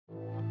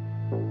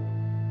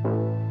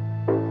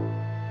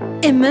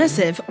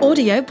Immersive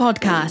Audio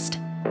Podcast.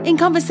 In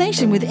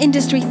conversation with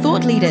industry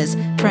thought leaders,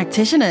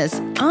 practitioners,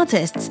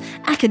 artists,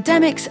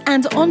 academics,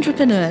 and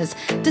entrepreneurs,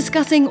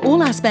 discussing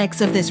all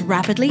aspects of this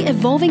rapidly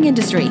evolving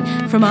industry,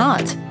 from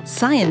art,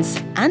 science,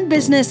 and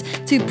business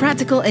to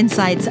practical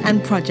insights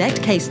and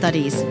project case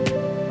studies.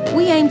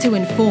 We aim to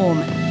inform,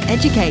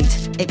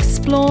 educate,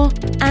 explore,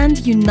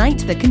 and unite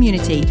the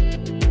community.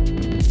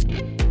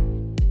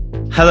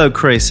 Hello,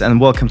 Chris,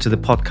 and welcome to the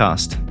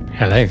podcast.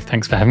 Hello,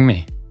 thanks for having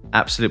me.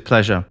 Absolute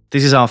pleasure.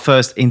 This is our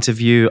first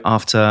interview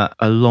after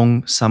a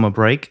long summer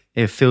break.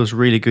 It feels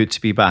really good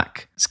to be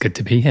back. It's good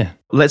to be here.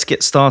 Let's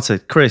get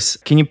started. Chris,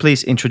 can you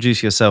please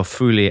introduce yourself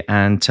fully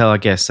and tell our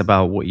guests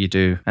about what you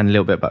do and a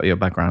little bit about your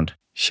background?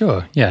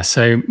 Sure, yeah.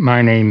 So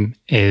my name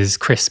is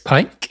Chris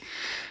Pike,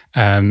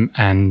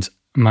 and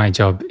my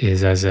job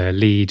is as a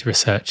lead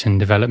research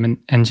and development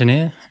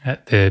engineer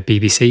at the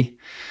BBC.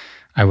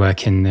 I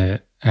work in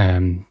the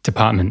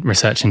department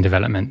research and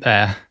development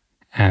there,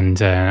 and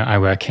I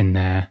work in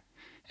their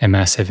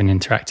immersive and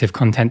interactive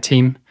content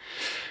team,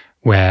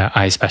 where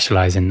I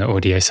specialize in the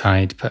audio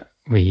side, but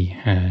we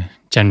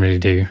generally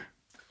do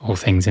all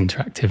things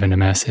interactive and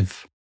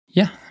immersive.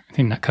 Yeah, I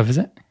think that covers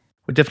it.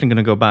 We're definitely going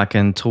to go back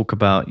and talk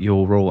about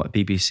your role at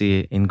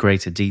BBC in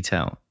greater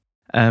detail.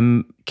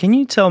 Can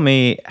you tell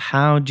me,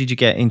 how did you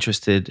get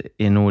interested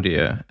in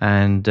audio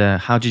and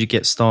how did you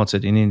get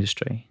started in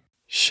industry?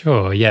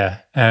 Sure, yeah.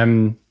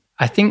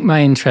 I think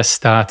my interest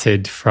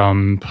started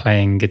from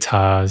playing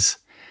guitars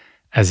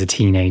as a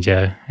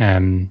teenager.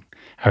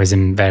 I was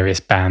in various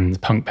bands,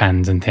 punk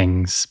bands and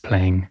things,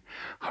 playing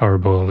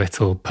horrible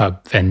little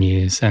pub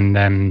venues.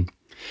 And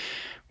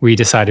we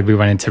decided we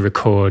wanted to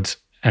record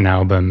an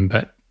album,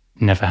 but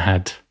never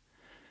had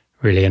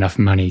really enough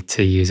money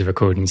to use a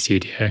recording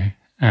studio.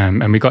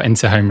 And we got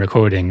into home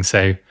recording.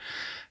 So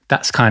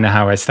that's kind of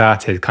how I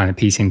started, kind of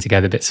piecing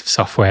together bits of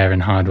software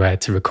and hardware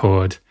to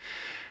record.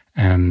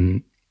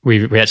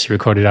 We actually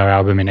recorded our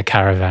album in a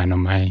caravan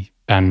on my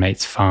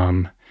bandmate's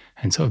farm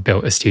and sort of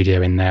built a studio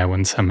in there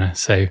one summer.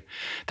 So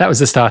that was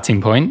the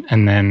starting point.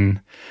 And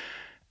then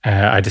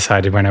I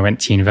decided when I went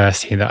to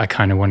university that I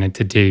kind of wanted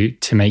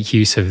to make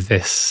use of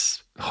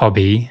this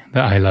hobby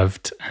that I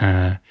loved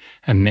and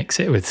mix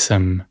it with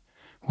some,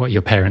 what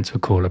your parents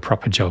would call a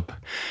proper job,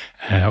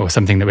 or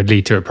something that would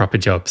lead to a proper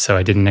job. So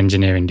I did an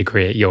engineering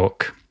degree at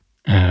York,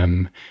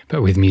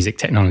 but with music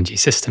technology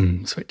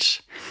systems,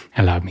 which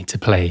allowed me to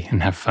play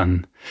and have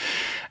fun.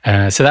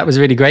 So that was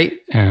really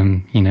great,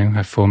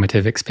 a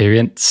formative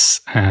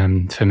experience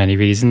for many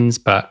reasons,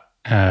 but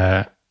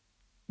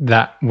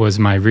that was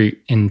my route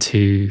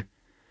into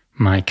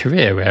my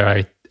career,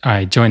 where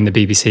I joined the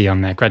BBC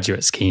on their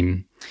graduate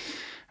scheme,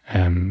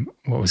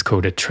 what was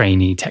called a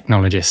trainee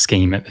technologist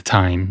scheme at the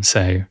time.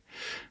 So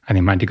I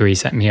think my degree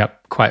set me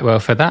up quite well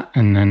for that.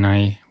 And then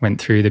I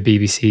went through the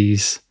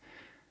BBC's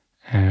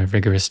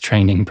rigorous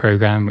training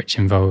program, which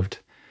involved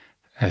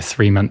a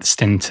 3-month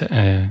stint at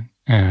a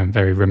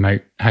very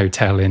remote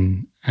hotel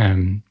in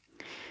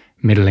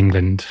Middle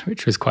England,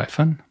 which was quite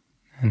fun.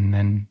 And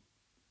then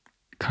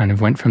kind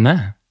of went from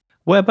there.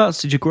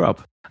 Whereabouts did you grow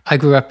up? I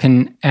grew up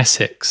in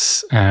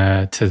Essex,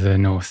 to the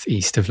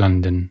northeast of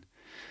London.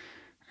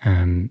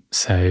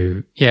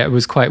 So yeah, it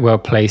was quite well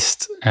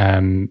placed,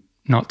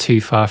 not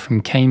too far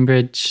from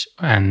Cambridge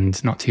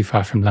and not too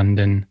far from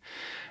London.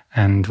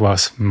 And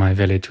whilst my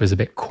village was a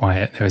bit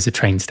quiet, there was a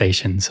train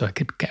station, so I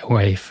could get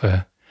away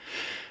for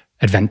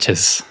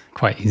adventures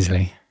quite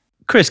easily.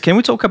 Chris, can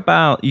we talk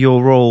about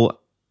your role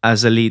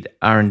as a lead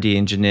R&D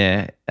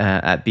engineer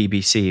at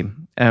BBC?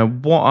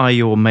 What are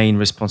your main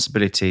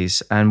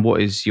responsibilities and what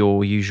is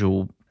your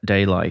usual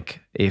day like,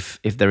 if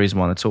there is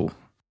one at all?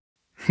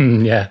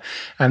 Yeah,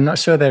 I'm not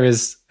sure there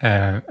is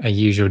a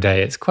usual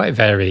day. It's quite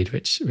varied,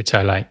 which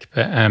I like.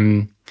 But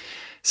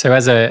so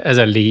as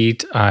a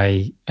lead,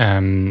 I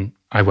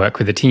work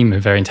with a team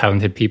of very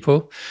talented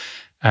people.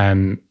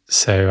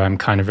 So I'm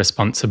kind of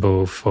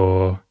responsible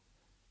for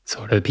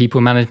sort of the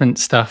people management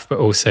stuff, but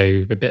also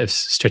a bit of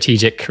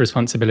strategic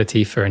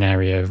responsibility for an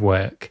area of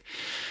work.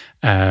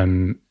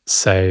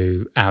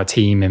 So our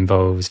team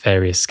involves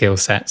various skill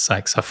sets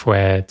like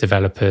software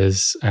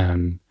developers,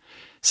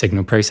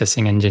 signal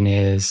processing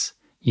engineers,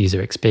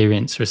 user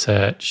experience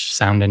research,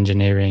 sound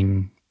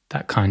engineering,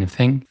 that kind of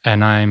thing.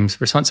 And I'm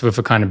responsible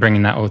for kind of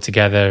bringing that all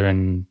together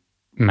and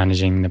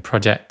managing the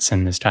projects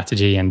and the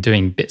strategy and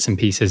doing bits and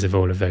pieces of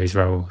all of those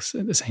roles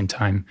at the same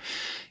time.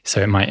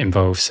 So it might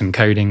involve some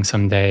coding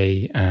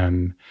someday,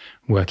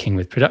 working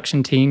with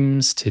production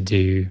teams to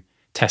do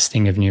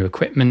testing of new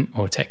equipment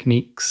or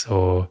techniques,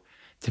 or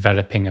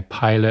developing a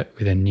pilot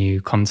with a new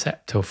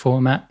concept or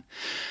format.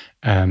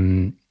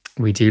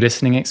 We do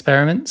listening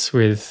experiments,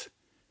 with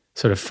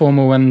sort of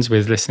formal ones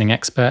with listening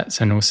experts,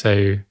 and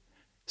also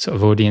sort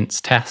of audience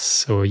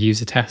tests or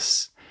user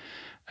tests.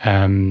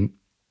 And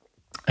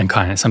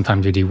kind of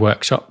sometimes we do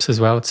workshops as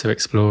well to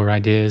explore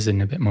ideas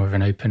in a bit more of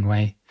an open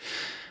way.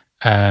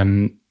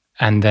 And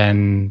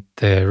then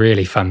the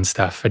really fun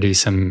stuff, I do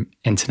some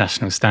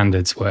international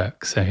standards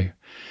work. So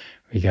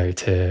we go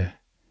to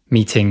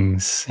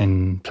meetings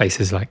in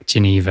places like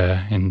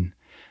Geneva in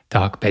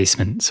dark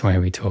basements where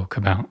we talk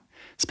about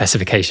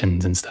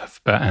specifications and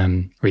stuff. But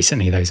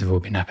recently those have all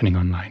been happening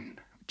online,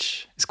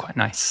 which is quite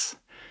nice.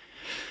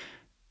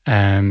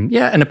 And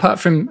apart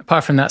from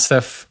that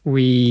stuff,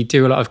 we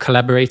do a lot of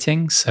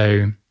collaborating.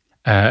 So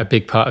a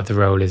big part of the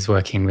role is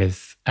working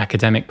with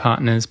academic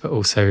partners, but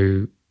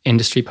also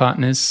industry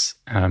partners.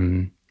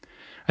 I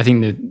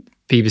think the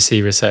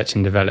BBC Research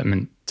and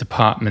Development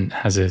Department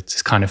has a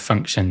kind of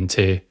function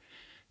to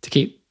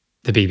keep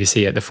the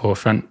BBC at the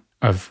forefront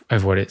of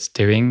what it's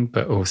doing,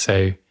 but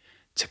also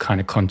to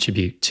kind of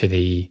contribute to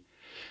the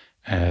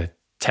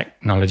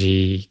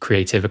technology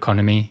creative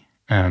economy.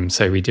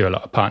 So we do a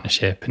lot of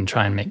partnership and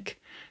try and make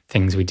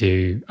things we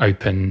do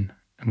open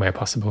where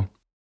possible.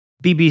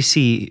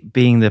 BBC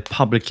being the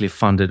publicly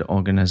funded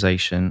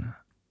organisation,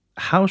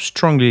 how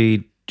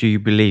strongly do you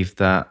believe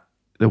that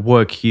the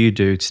work you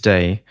do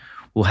today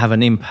will have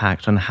an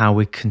impact on how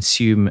we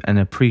consume and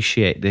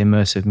appreciate the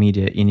immersive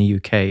media in the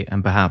UK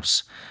and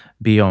perhaps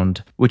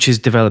beyond, which is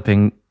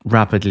developing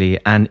rapidly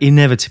and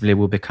inevitably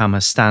will become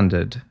a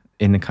standard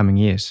in the coming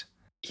years?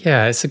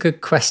 Yeah, it's a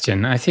good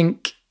question. I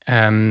think,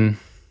 I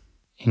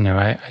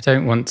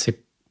don't want to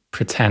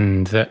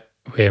pretend that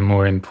we're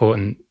more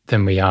important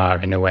than we are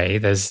in a way.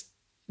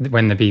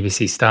 When the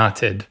BBC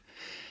started,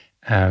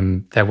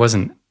 there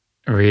wasn't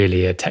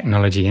really a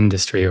technology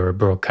industry or a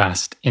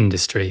broadcast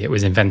industry. It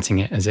was inventing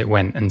it as it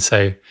went. And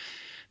so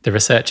the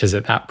researchers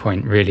at that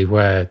point really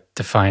were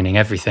defining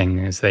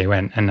everything as they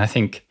went. And I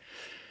think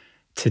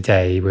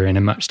today we're in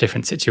a much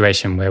different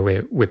situation where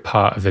we're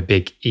part of a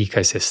big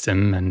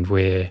ecosystem and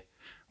we're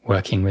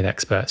working with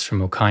experts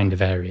from all kinds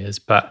of areas.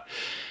 But,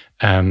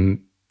 the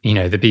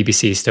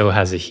BBC still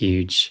has a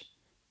huge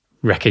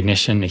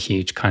recognition, a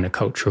huge kind of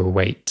cultural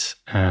weight,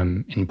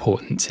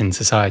 importance in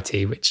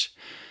society, which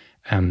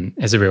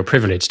is a real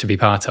privilege to be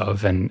part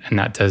of. And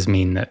that does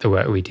mean that the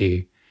work we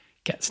do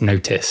gets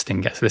noticed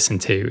and gets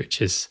listened to,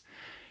 which is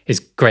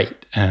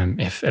great,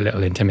 if a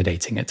little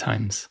intimidating at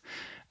times.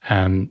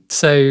 I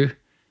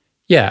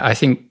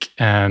think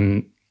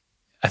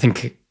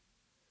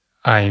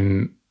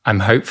I'm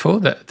hopeful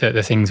that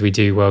the things we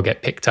do will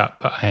get picked up,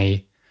 but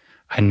I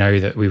know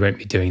that we won't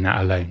be doing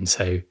that alone.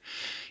 So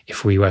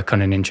if we work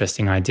on an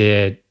interesting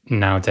idea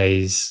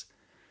nowadays,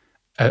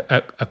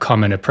 a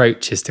common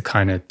approach is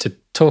to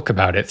talk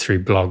about it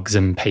through blogs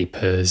and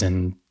papers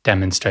and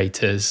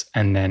demonstrators,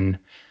 and then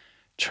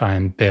try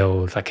and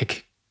build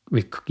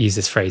we use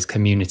this phrase,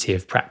 community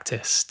of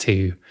practice,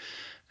 to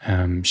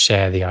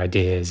share the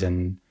ideas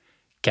and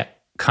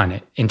get kind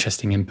of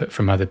interesting input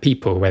from other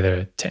people,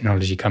 whether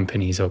technology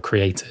companies or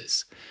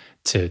creators,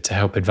 to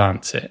help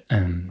advance it.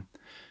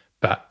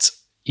 But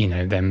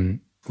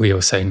then we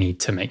also need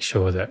to make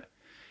sure that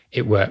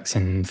it works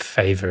in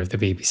favor of the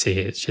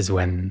BBC, which is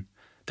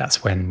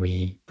that's when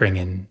we bring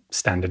in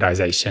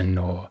standardization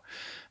or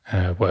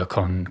work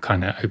on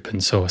kind of open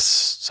source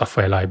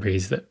software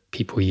libraries that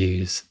people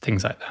use,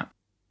 things like that.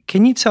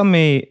 Can you tell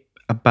me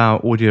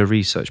about Audio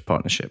Research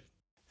Partnership?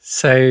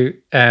 So,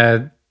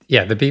 the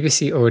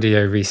BBC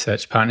Audio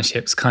Research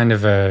Partnership's kind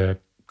of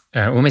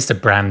almost a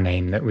brand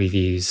name that we've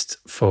used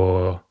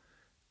for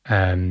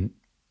the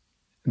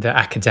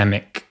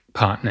academic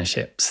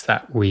partnerships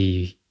that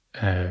we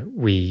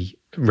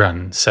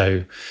run.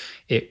 So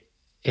it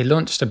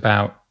launched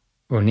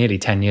nearly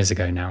 10 years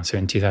ago now, so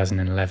in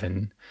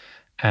 2011.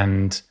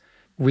 And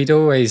we'd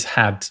always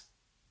had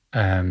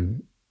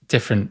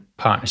different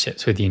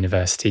partnerships with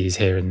universities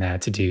here and there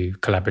to do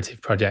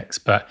collaborative projects,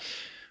 but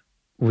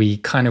we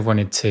kind of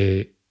wanted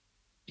to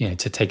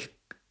take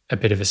a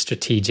bit of a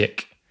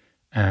strategic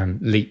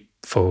leap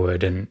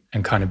forward and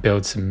kind of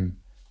build some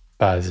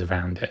buzz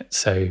around it.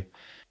 So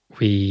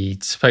we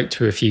spoke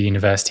to a few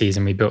universities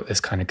and we built this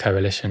kind of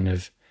coalition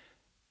of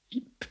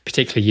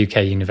particularly UK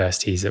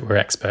universities that were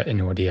expert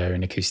in audio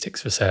and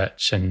acoustics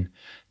research, and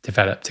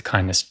developed a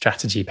kind of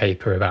strategy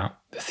paper about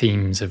the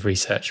themes of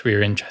research we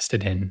were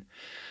interested in.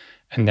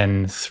 And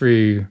then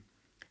through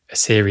a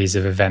series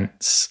of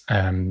events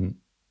and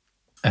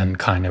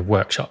kind of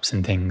workshops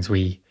and things,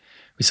 we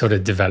sort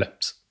of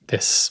developed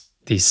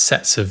these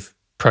sets of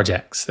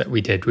projects that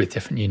we did with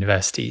different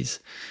universities.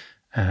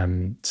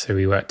 So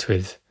we worked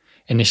with,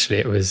 initially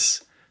it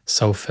was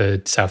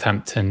Salford,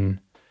 Southampton,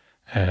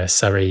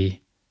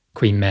 Surrey,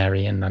 Queen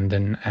Mary in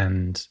London,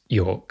 and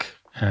York.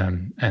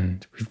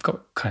 And we've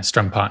got kind of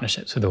strong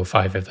partnerships with all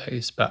 5 of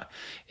those, but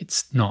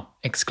it's not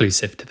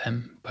exclusive to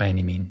them by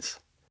any means.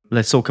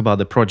 Let's talk about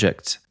the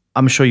project.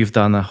 I'm sure you've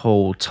done a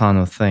whole ton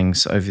of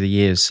things over the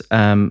years.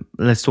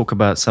 Let's talk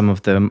about some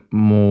of the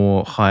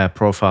more higher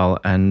profile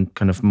and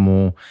kind of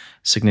more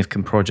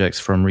significant projects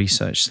from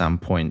research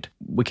standpoint.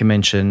 We can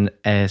mention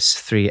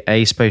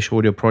S3A Spatial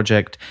Audio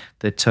Project,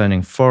 the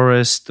Turning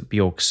Forest,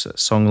 Björk's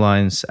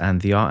Songlines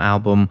and the Art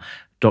Album,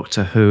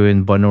 Doctor Who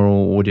and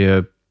binaural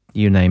audio,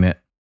 you name it.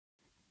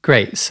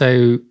 Great.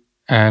 So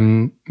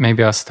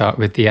maybe I'll start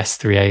with the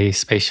S3A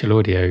Spatial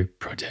Audio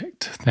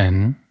Project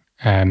then.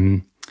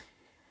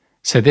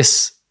 So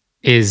this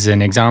is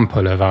an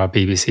example of our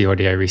BBC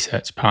Audio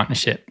Research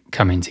Partnership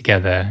coming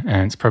together,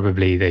 and it's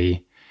probably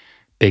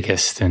the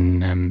biggest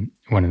and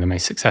one of the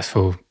most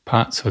successful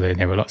parts, although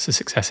there were lots of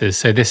successes.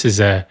 So this was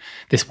a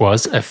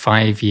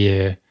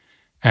 5-year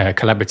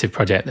collaborative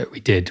project that we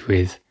did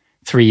with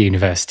 3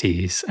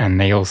 universities, and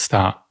they all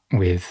start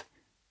with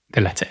the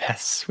letter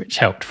S, which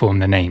helped form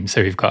the name.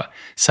 So we've got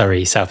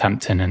Surrey,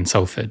 Southampton, and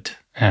Salford.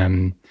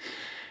 And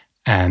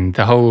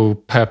the whole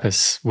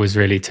purpose was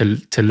really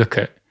to look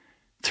at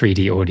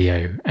 3D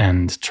audio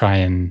and try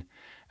and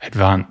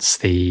advance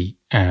the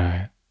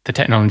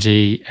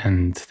technology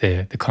and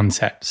the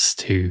concepts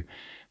to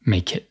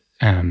make it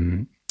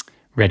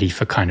ready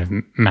for kind of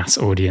mass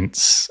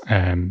audience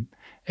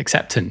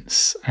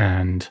acceptance.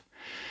 And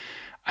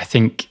I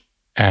think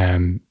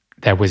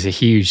there was a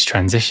huge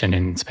transition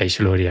in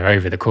spatial audio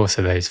over the course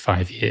of those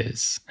 5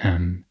 years,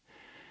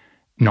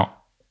 not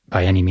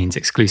by any means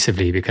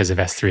exclusively because of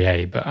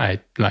S3A, but I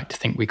like to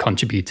think we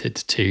contributed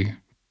to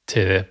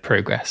the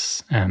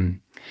progress.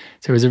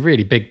 So it was a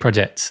really big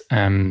project.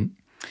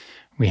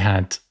 We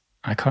had,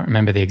 I can't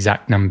remember the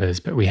exact numbers,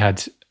 but we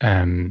had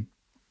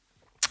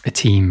a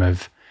team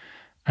of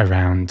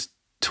around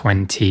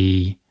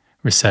 20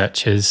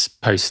 researchers,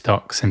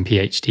 postdocs and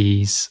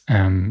PhDs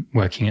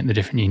working at the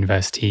different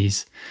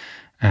universities,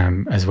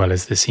 as well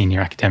as the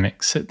senior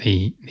academics at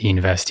the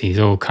universities,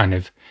 all kind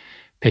of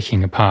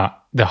picking apart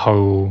the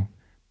whole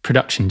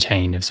production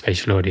chain of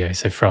spatial audio.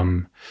 So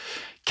from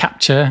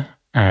capture,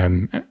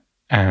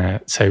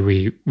 so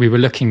we were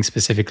looking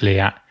specifically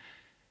at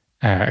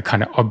a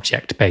kind of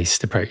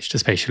object-based approach to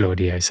spatial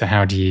audio. So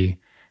how do you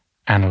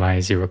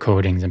analyze your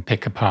recordings and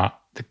pick apart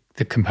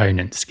the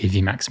components to give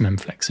you maximum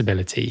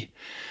flexibility?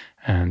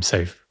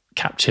 So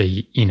capture,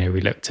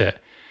 we looked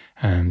at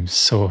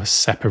source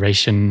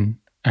separation,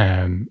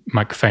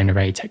 microphone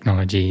array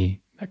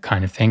technology, that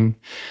kind of thing.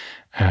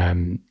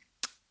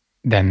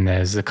 Then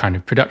there's the kind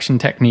of production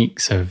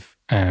techniques of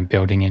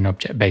building in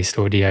object-based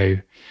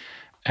audio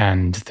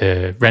and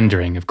the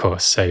rendering, of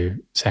course. So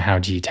how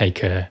do you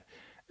take a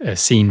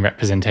scene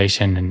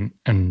representation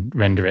and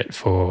render it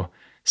for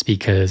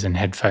speakers and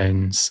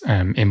headphones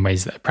in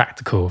ways that are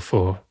practical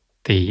for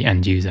the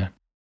end user?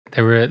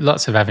 There were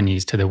lots of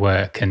avenues to the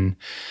work. And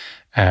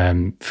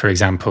for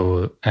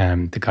example,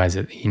 the guys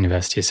at the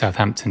University of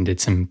Southampton did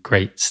some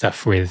great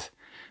stuff with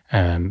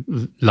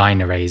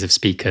line arrays of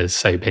speakers.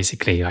 So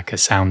basically like a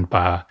sound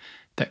bar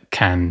that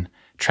can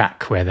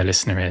track where the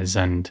listener is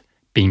and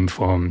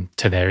beamform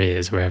to their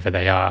ears wherever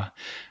they are,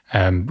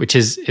 which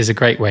is a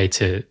great way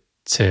to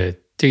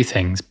do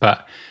things.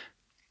 But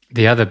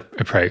the other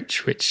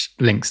approach, which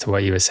links to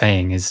what you were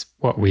saying, is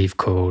what we've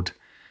called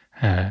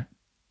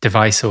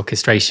device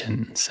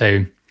orchestration.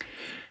 So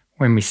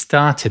when we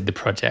started the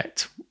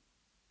project,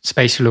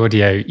 spatial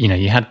audio,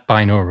 you had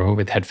binaural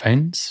with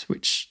headphones,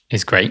 which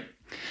is great.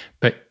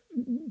 But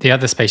the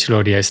other spatial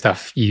audio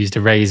stuff used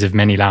arrays of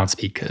many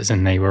loudspeakers,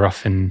 and they were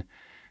often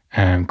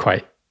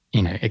quite,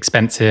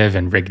 expensive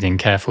and rigged in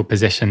careful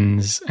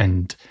positions.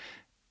 And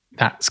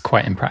that's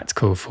quite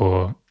impractical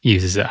for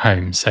users at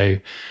home. So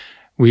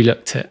we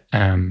looked at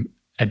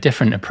a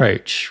different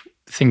approach,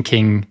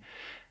 thinking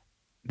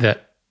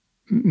that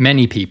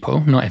many people,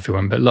 not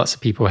everyone, but lots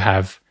of people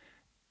have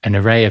an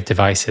array of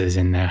devices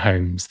in their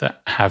homes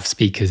that have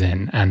speakers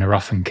in and are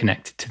often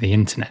connected to the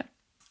internet.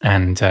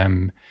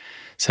 And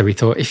so we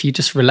thought, if you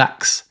just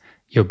relax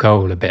your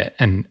goal a bit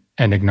and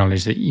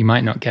acknowledge that you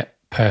might not get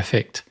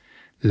perfect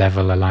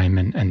level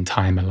alignment and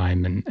time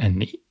alignment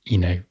and,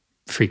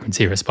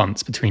 frequency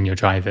response between your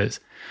drivers,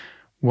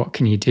 what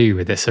can you do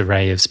with this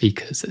array of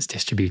speakers that's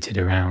distributed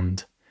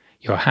around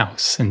your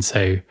house? And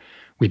so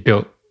we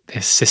built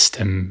this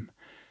system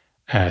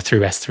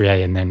through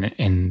S3A and then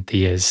in the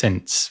years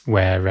since,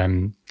 where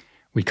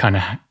we kind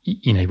of,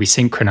 we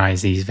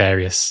synchronize these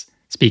various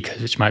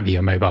speakers, which might be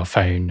your mobile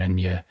phone and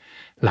your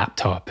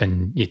laptop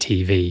and your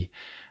TV,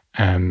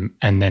 and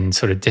then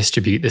sort of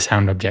distribute the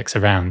sound objects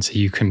around. So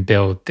you can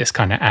build this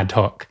kind of ad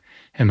hoc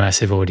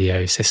immersive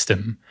audio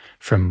system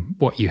from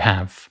what you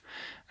have.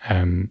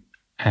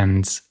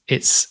 And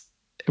it's,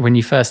 when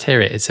you first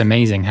hear it, it's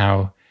amazing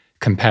how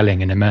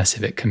compelling and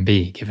immersive it can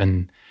be,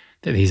 given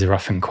that these are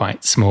often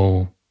quite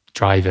small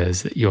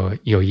drivers that you're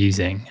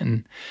using.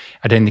 And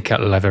I don't think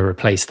it'll ever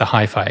replace the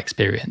hi-fi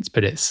experience,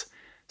 but it's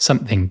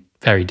something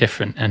very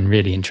different and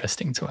really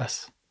interesting to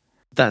us.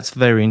 That's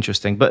very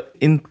interesting. But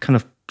in kind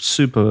of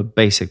super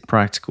basic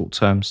practical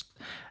terms,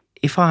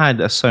 if I had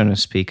a Sonos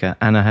speaker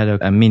and I had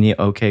a mini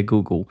OK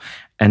Google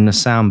and the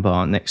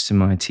soundbar next to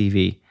my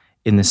TV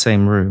in the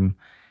same room,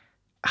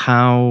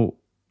 how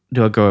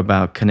do I go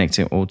about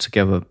connecting it all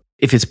together,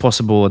 if it's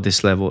possible at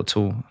this level at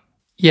all?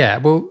 Yeah,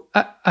 well,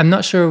 I'm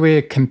not sure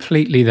we're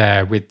completely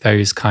there with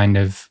those kind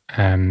of,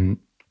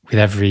 with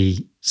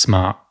every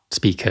smart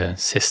speaker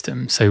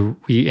system. So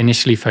we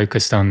initially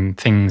focused on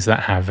things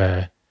that have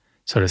a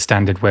sort of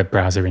standard web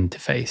browser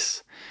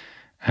interface.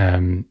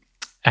 And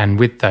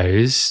with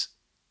those,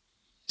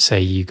 say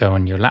you go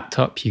on your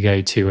laptop, you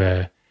go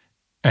to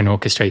an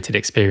orchestrated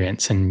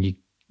experience, and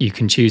you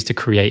can choose to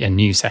create a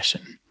new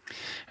session.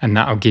 And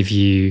that'll give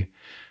you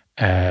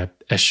a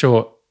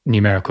short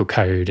numerical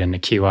code and a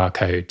QR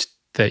code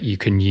that you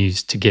can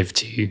use to give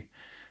to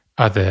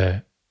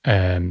other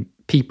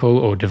people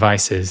or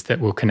devices that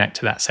will connect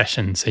to that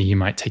session. So you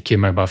might take your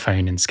mobile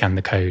phone and scan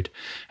the code,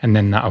 and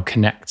then that'll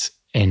connect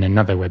in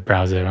another web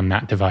browser on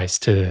that device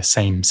to the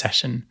same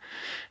session.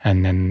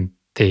 And then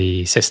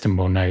the system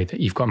will know that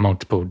you've got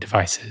multiple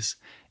devices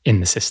in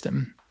the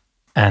system.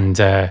 And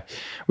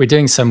we're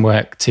doing some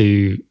work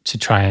to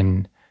try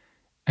and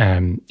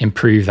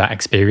improve that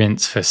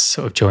experience for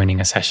sort of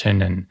joining a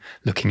session, and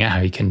looking at how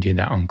you can do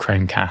that on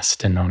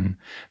Chromecast and on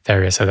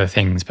various other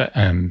things. But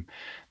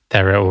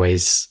there are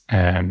always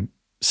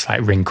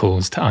slight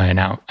wrinkles to iron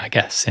out, I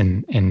guess,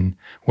 in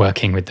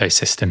working with those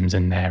systems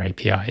and their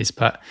APIs.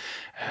 But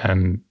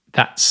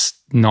that's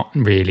not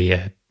really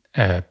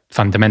a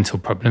fundamental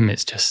problem.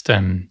 It's just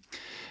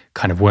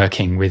kind of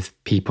working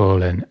with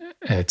people and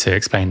to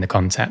explain the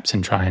concepts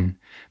and try and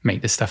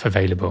make this stuff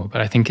available.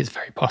 But I think it's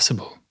very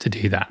possible to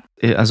do that.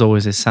 As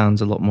always, it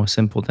sounds a lot more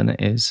simple than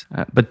it is.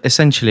 But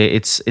essentially,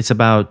 it's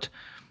about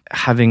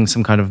having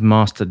some kind of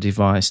master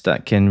device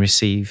that can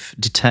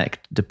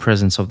detect the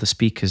presence of the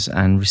speakers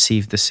and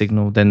receive the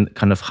signal, then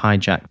kind of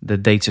hijack the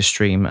data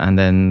stream and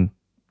then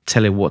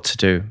tell it what to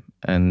do.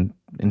 And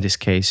in this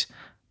case,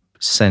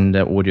 send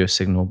the audio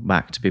signal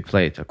back to be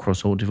played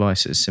across all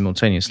devices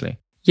simultaneously.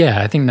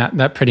 Yeah, I think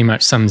that pretty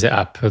much sums it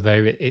up,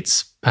 although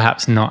it's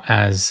perhaps not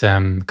as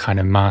kind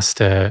of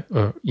master,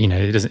 or,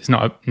 it's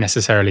not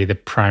necessarily the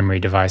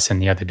primary device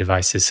and the other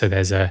devices. So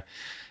there's a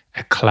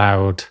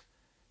cloud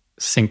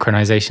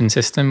synchronization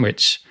system,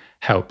 which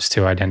helps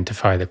to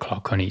identify the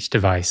clock on each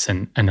device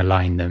and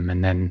align them.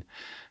 And then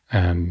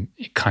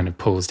it kind of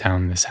pulls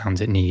down the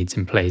sounds it needs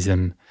and plays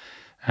them.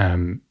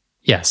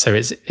 So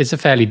it's a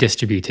fairly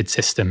distributed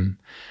system.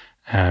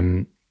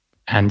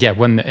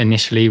 One that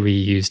initially we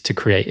used to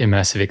create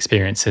immersive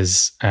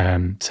experiences.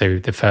 So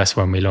the first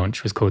one we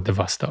launched was called the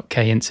Vostok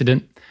K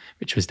Incident,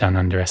 which was done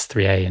under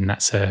S3A. And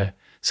that's a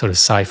sort of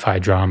sci-fi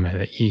drama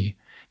that you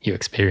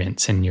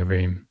experience in your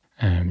room.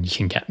 You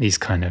can get these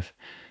kind of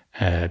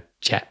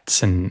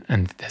jets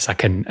and there's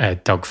like a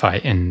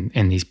dogfight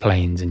in these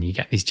planes, and you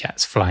get these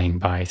jets flying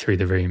by through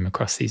the room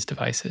across these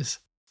devices.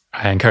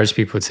 I encourage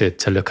people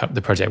to look up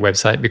the project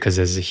website, because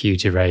there's a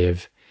huge array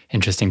of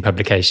interesting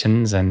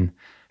publications. And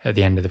at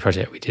the end of the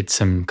project, we did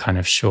some kind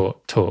of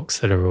short talks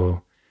that are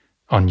all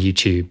on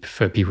YouTube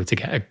for people to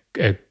get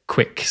a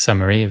quick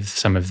summary of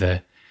some of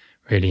the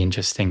really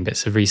interesting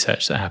bits of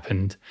research that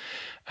happened.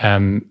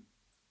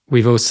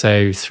 We've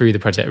also, through the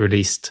project,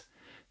 released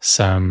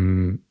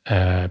some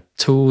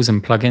tools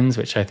and plugins,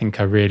 which I think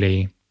are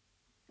really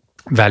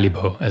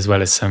valuable, as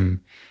well as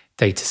some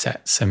data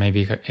sets. So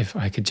maybe if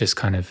I could just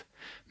kind of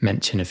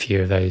mention a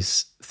few of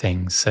those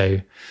things. So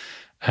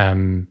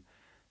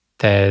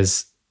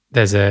there's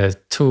a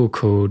tool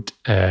called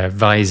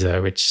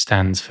Visor, which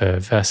stands for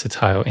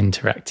Versatile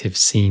Interactive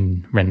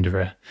Scene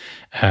Renderer.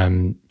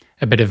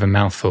 A bit of a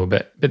mouthful,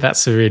 but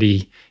that's a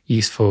really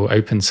useful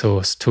open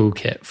source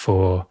toolkit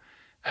for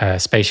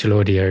spatial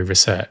audio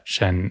research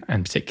and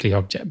particularly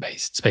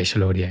object-based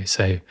spatial audio.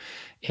 So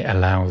it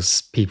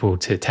allows people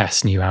to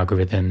test new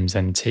algorithms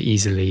and to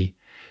easily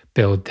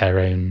build their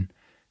own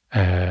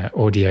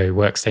audio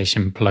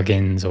workstation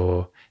plugins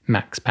or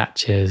Max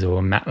patches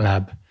or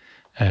MATLAB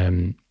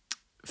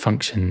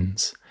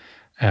functions,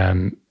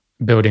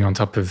 building on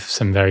top of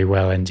some very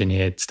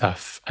well-engineered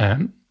stuff.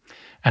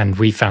 And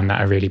we found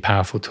that a really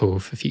powerful tool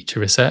for future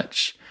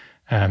research.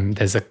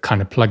 There's a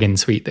kind of plugin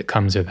suite that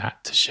comes with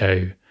that to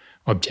show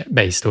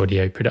object-based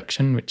audio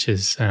production, which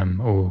is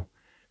all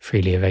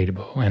freely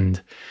available.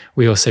 And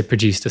we also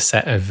produced a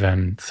set of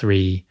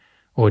 3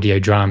 audio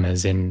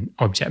dramas in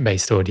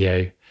object-based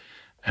audio,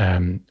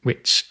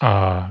 which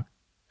are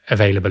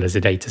available as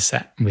a data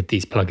set with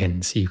these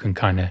plugins. So you can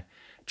kind of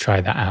try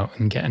that out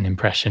and get an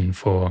impression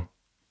for,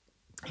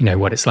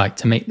 what it's like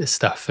to make this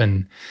stuff.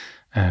 And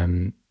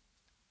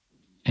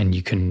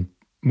you can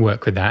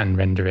work with that and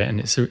render it.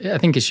 And I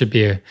think it should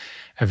be a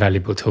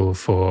valuable tool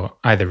for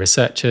either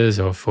researchers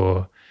or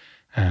for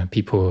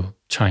people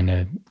trying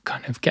to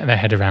kind of get their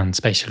head around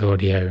spatial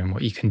audio and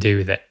what you can do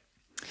with it.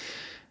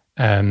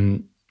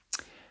 And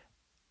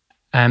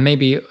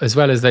maybe as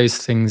well as those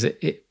things,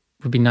 it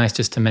would be nice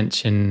just to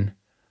mention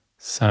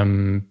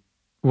one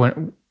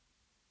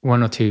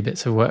or two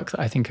bits of work that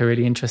I think are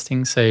really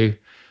interesting. So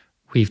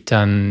we've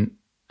done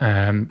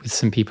with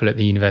some people at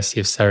the University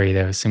of Surrey,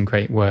 there was some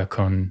great work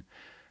on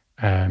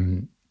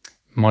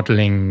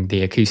modeling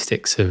the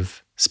acoustics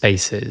of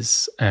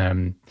spaces.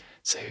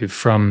 So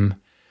from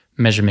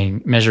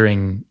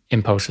measuring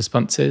impulse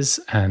responses,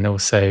 and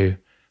also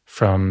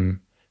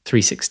from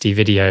 360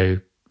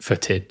 video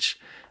footage,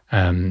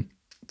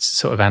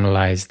 sort of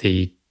analyze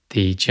the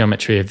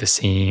geometry of the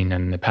scene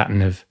and the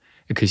pattern of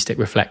acoustic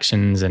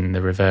reflections and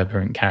the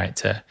reverberant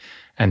character,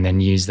 and then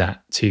use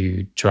that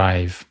to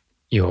drive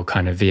your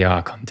kind of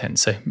VR content.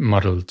 So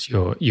modeled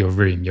your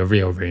room, your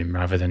real room,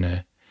 rather than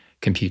a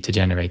computer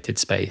generated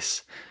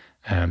space,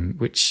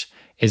 which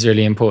is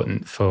really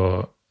important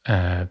for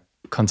a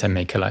content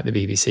maker like the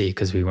BBC,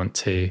 because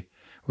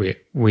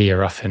we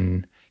are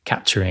often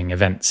capturing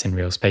events in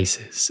real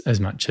spaces as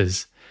much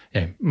as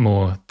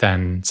more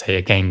than, say,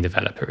 a game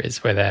developer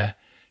is, where they're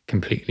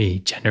completely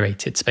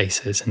generated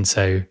spaces. And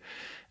so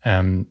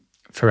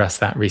for us,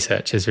 that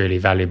research is really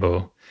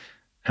valuable.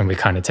 And we're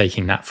kind of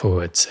taking that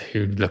forward. So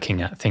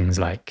looking at things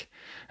like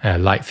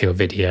light field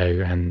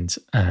video and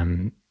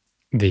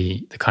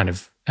the kind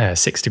of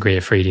 6 degree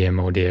of freedom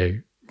audio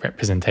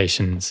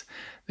representations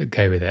that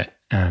go with it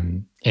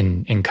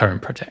in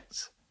current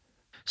projects.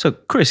 So,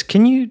 Chris,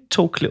 can you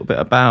talk a little bit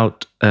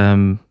about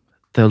the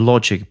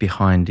logic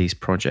behind these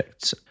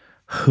projects?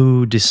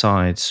 Who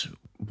decides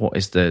what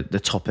is the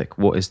topic?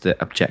 What is the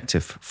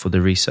objective for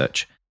the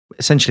research?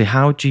 Essentially,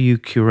 how do you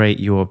curate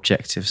your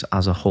objectives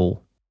as a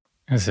whole?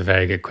 That's a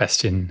very good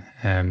question.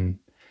 And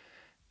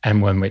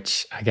one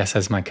which, I guess,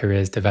 as my career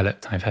has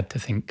developed, I've had to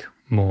think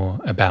more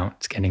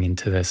about getting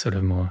into the sort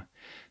of more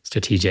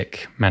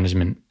strategic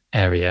management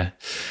area.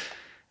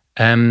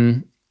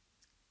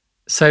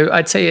 So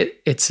I'd say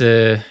it's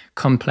a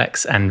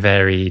complex and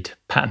varied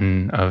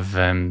pattern of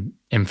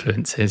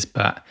influences,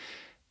 but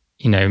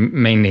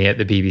mainly at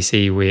the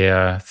BBC, we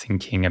are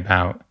thinking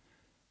about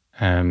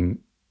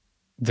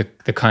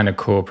the kind of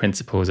core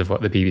principles of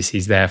what the BBC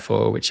is there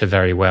for, which are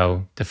very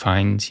well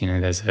defined.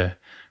 There's a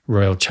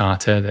royal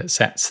charter that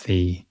sets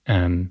the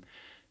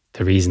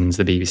reasons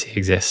the BBC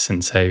exists,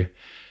 and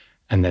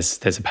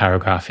there's a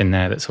paragraph in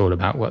there that's all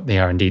about what the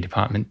R&D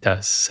department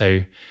does.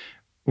 So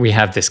we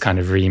have this kind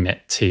of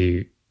remit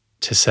to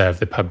serve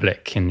the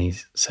public in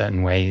these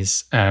certain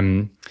ways,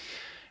 and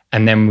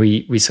then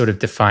we sort of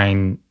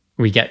define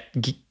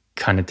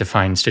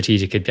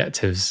strategic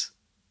objectives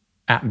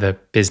at the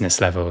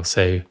business level.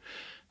 So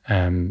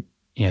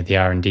the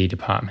R&D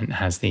department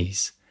has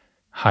these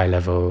high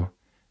level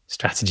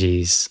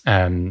strategies,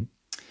 and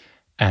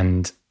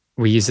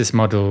we use this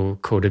model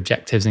called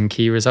objectives and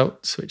key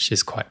results, which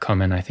is quite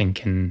common, I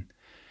think, in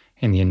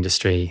the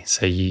industry.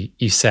 So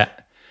you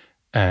set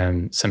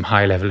some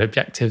high level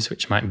objectives,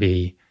 which might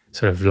be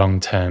sort of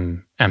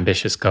long-term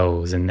ambitious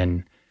goals, and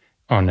then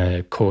on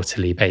a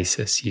quarterly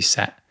basis you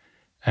set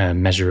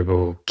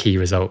measurable key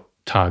result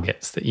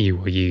targets that you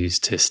will use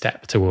to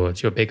step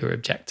towards your bigger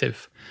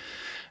objective,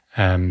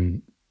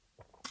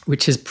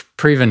 which has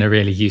proven a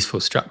really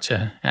useful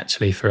structure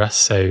actually for us.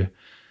 So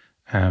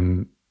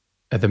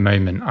at the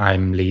moment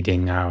I'm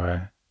leading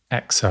our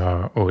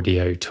XR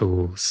audio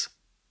tools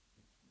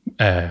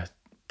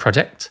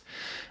project,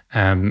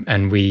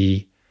 and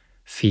we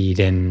feed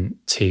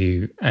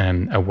into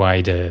a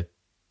wider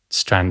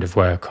strand of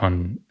work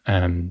on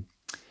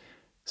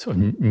sort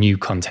of new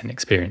content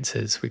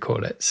experiences, we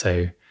call it.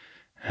 So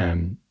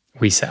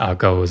we set our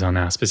goals on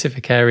our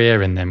specific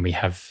area, and then we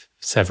have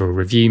several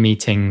review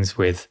meetings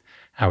with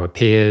our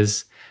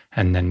peers,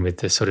 and then with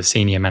the sort of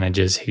senior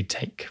managers who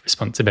take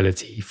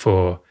responsibility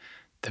for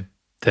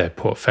the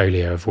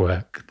portfolio of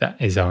work that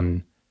is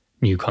on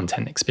new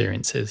content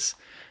experiences.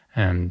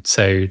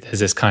 So there's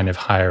this kind of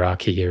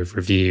hierarchy of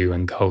review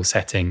and goal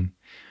setting,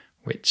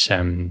 which,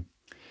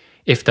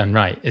 if done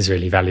right, is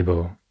really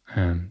valuable.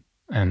 And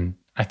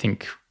I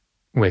think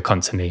we're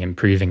constantly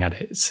improving at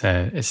it.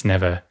 It's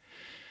never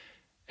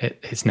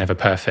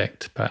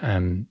perfect, but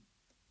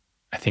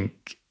I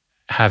think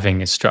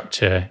having a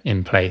structure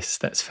in place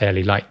that's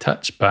fairly light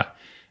touch, but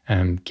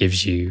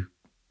gives you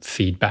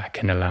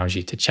feedback and allows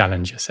you to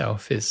challenge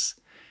yourself is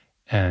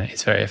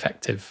very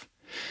effective.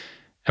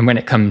 And when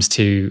it comes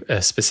to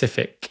a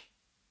specific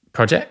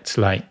project,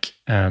 like,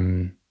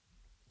 for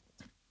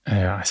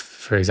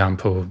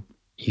example,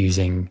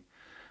 using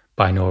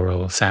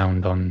binaural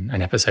sound on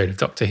an episode of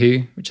Doctor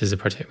Who, which is a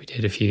project we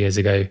did a few years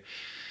ago,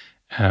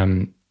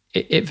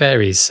 it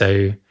varies.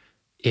 So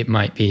it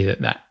might be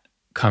that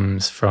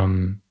comes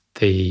from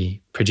the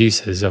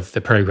producers of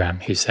the program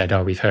who said,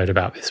 we've heard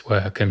about this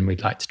work and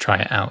we'd like to try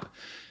it out.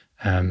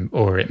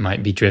 Or it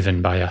might be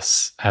driven by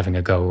us having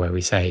a goal where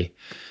we say,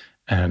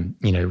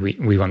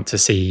 we want to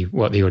see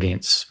what the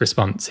audience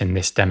response in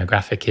this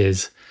demographic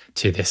is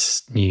to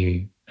this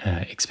new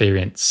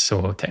experience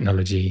or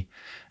technology.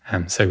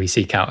 So we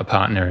seek out a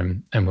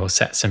partner and we'll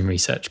set some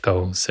research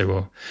goals.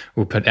 So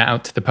we'll put that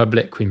out to the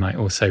public. We might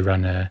also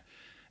run a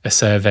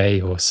survey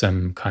or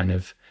some kind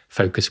of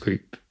focus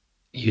group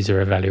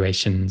user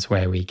evaluations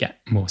where we get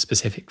more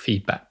specific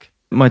feedback.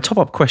 My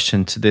top-up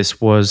question to this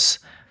was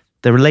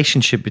the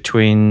relationship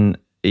between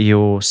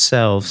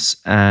yourselves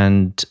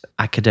and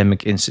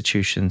academic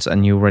institutions,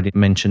 and you already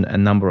mentioned a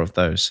number of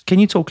those. Can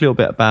you talk a little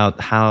bit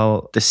about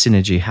how the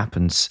synergy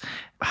happens,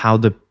 how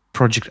the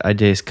project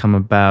ideas come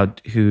about,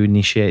 who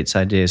initiates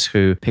ideas,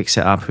 who picks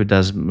it up, who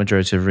does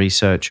majority of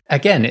research?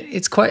 Again,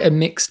 it's quite a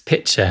mixed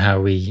picture how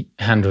we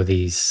handle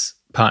these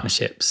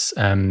partnerships.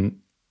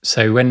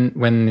 So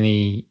when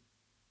the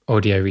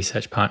Audio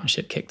Research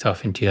Partnership kicked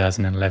off in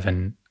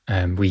 2011,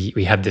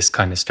 we had this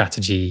kind of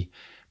strategy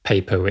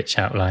paper which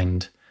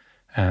outlined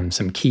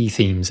some key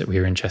themes that we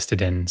were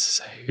interested in.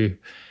 So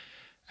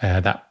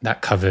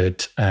that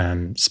covered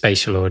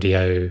spatial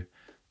audio,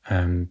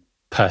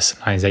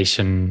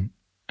 personalization,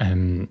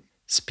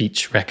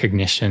 speech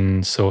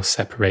recognition, source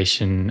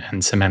separation,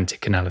 and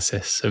semantic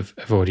analysis of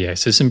audio.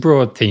 So some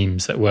broad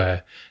themes that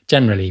were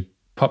generally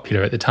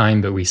popular at the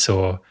time, but we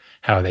saw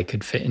how they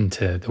could fit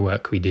into the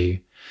work we do.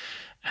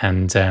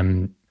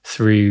 And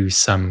through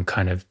some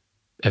kind of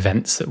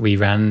events that we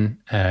ran,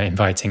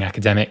 inviting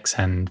academics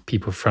and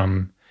people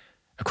from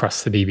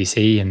across the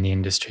BBC and the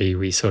industry,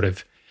 we sort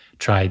of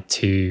tried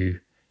to,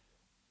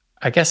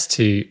 I guess,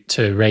 to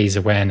raise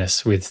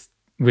awareness with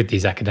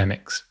these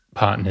academics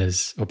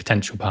partners or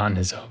potential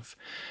partners of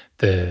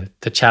the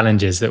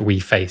challenges that we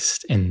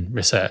faced in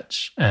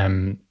research.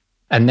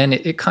 And then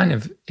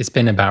it's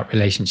been about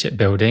relationship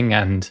building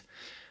and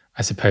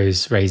I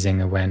suppose raising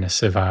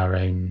awareness of our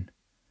own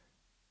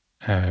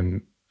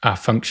our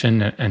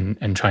function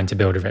and trying to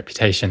build a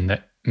reputation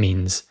that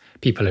means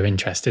people are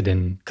interested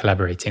in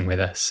collaborating with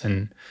us.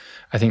 And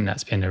I think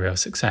that's been a real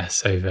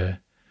success over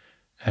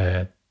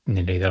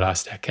nearly the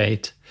last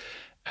decade.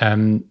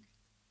 And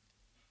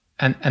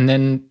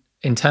then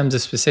in terms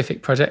of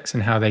specific projects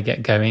and how they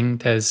get going,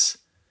 there's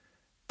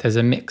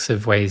a mix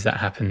of ways that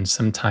happens.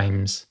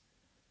 Sometimes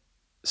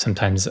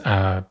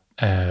our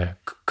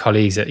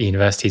colleagues at the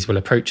universities will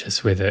approach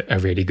us with a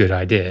really good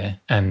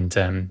idea,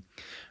 and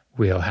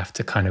we'll have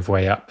to kind of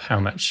weigh up how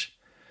much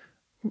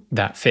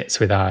that fits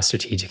with our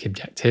strategic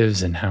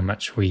objectives and how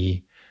much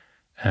we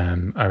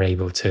are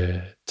able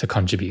to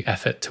contribute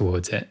effort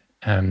towards it.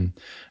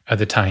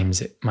 Other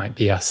times it might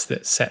be us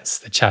that sets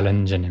the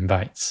challenge and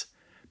invites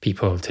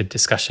people to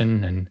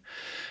discussion,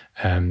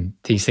 and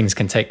these things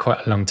can take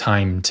quite a long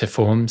time to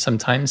form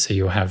sometimes. So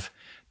you'll have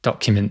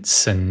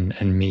documents and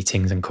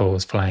meetings and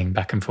calls flying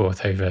back and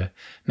forth over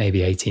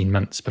maybe 18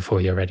 months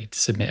before you're ready to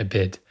submit a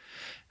bid.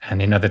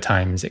 And in other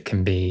times it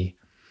can be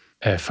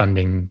a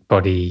funding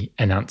body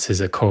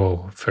announces a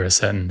call for a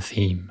certain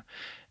theme,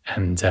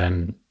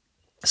 and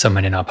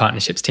someone in our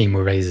partnerships team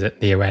will raise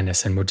the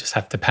awareness and we'll just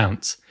have to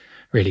pounce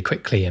really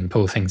quickly and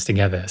pull things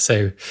together.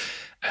 So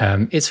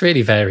it's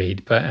really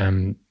varied, but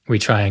we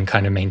try and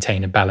kind of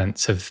maintain a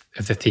balance of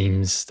the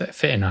themes that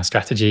fit in our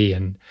strategy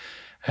and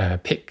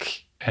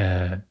pick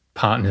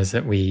partners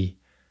that we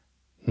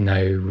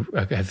know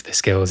have the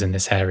skills in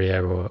this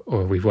area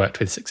or we've worked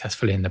with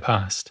successfully in the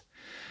past.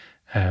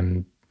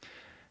 And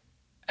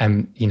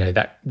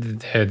that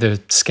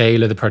the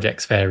scale of the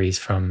projects varies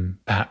from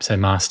perhaps a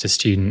master's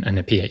student and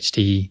a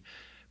PhD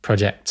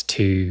project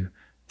to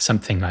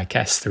something like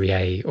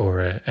S3A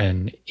or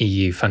an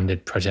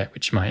EU-funded project,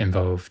 which might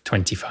involve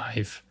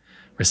 25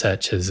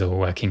 researchers all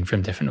working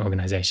from different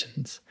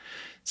organizations.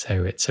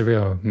 So it's a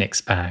real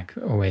mixed bag,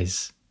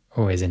 always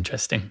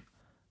interesting.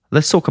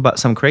 Let's talk about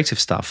some creative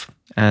stuff,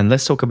 and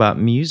let's talk about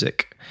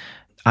music.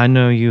 I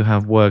know you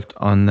have worked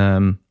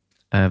on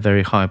a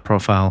very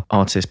high-profile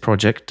artist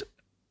project,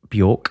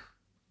 Björk,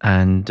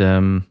 and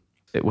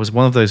it was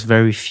one of those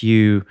very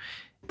few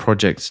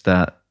projects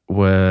that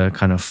were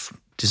kind of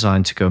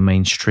designed to go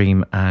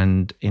mainstream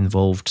and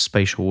involved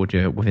spatial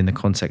audio within the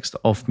context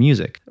of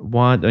music.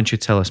 Why don't you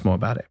tell us more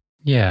about it?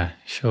 Yeah,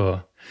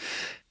 sure.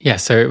 Yeah,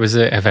 so it was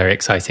a very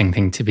exciting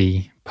thing to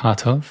be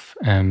part of.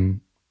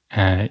 Björk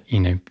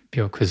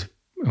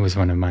was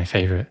one of my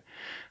favorite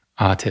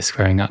artists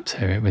growing up, so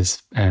it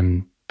was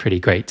pretty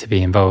great to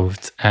be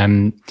involved.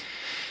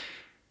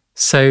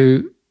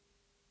 So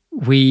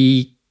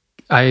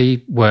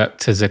I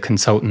worked as a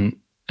consultant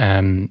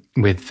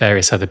with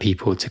various other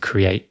people to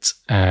create,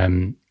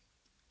 to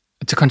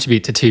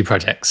contribute to two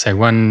projects. So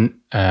one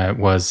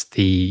was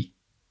the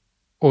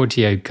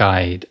audio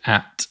guide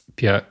at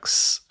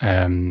Björk's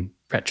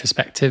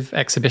retrospective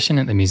exhibition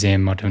at the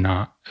Museum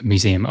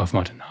of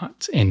Modern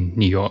Art in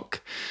New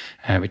York,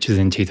 which was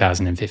in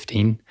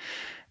 2015.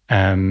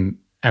 And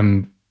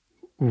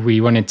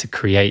we wanted to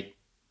create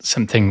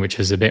something which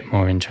was a bit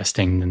more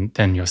interesting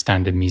than your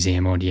standard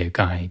museum audio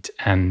guide.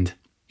 And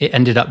it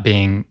ended up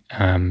being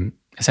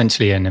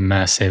essentially an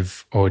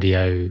immersive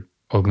audio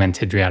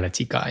augmented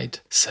reality guide.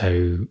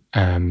 So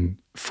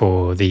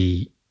for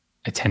the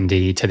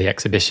attendee to the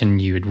exhibition,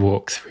 you would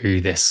walk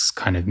through this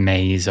kind of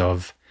maze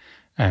of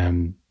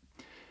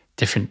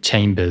different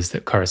chambers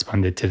that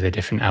corresponded to the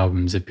different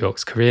albums of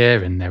Björk's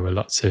career. And there were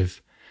lots of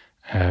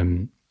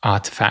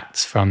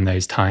artifacts from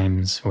those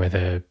times,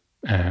 whether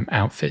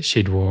outfits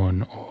she'd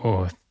worn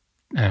or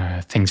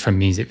things from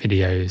music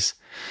videos.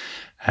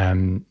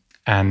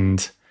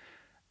 And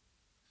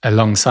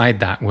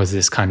alongside that was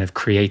this kind of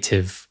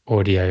creative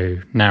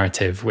audio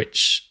narrative,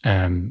 which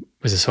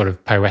was a sort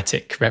of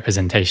poetic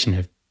representation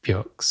of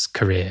Björk's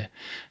career,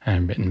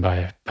 written by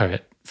a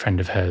poet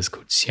friend of hers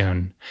called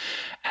Sion.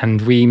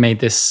 And we built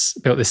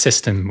this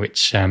system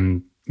which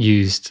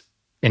used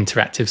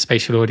interactive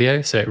spatial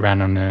audio. So it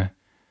ran on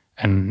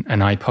an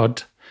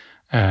iPod,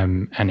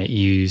 and it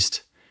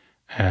used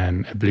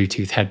a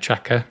Bluetooth head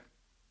tracker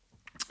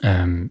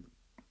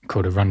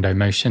called a Rondo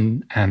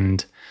Motion.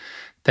 And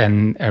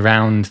then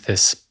around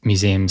this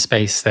museum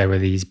space, there were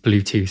these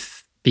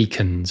Bluetooth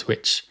beacons,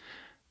 which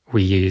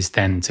we used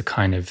then to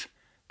kind of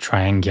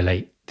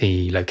triangulate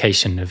the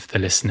location of the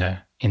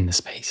listener in the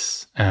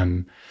space.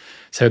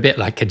 So a bit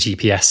like a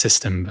GPS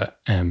system, but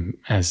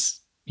as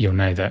you'll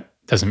know, that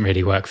doesn't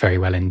really work very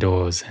well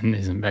indoors and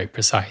isn't very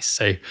precise.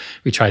 So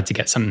we tried to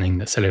get something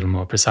that's a little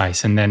more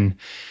precise. And then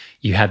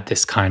you had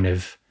this kind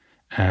of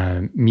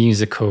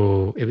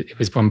musical, it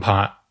was one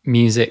part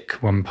music,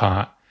 one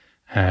part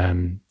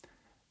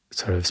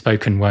sort of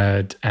spoken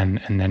word, and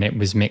then it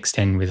was mixed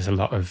in with a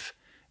lot of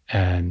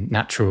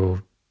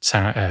natural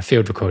sound,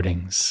 field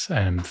recordings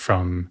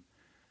from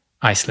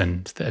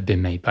Iceland that had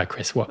been made by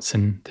Chris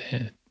Watson,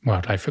 the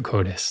wildlife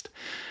recordist.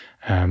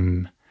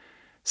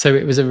 So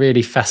it was a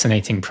really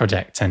fascinating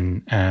project,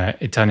 and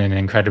it done in an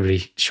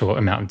incredibly short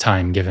amount of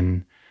time,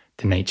 given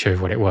the nature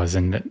of what it was,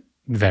 and that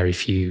very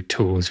few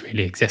tools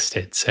really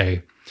existed. So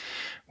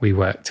we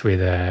worked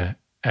with a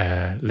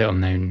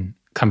little-known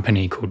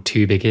company called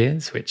Two Big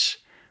Ears, which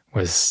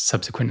was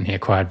subsequently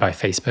acquired by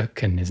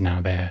Facebook and is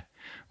now their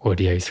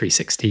Audio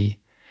 360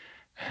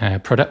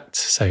 product.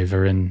 So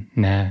Varun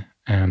Nair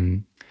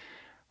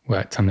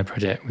worked on the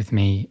project with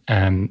me.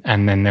 And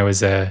then there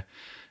was a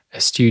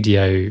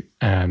studio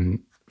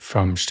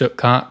from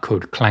Stuttgart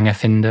called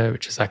Klangerfinder,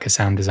 which is like a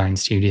sound design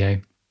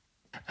studio,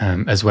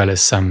 as well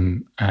as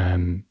some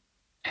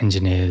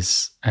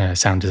engineers,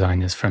 sound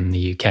designers from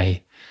the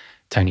UK,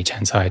 Tony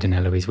Chanside and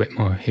Eloise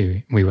Whitmore,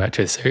 who we worked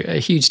with. So a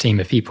huge team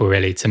of people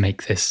really to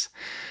make this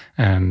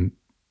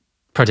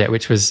project,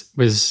 which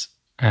was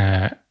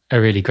a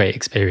really great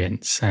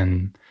experience.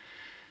 And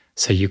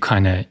so you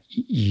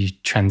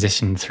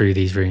transitioned through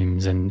these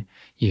rooms, and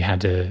you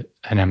had an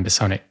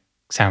ambisonic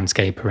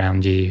soundscape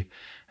around you.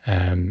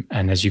 And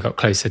as you got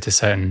closer to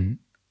certain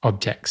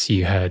objects,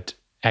 you heard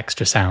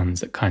extra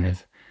sounds that kind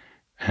of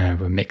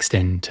were mixed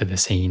into the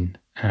scene.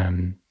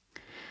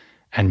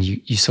 And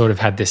you sort of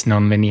had this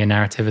non-linear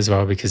narrative as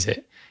well, because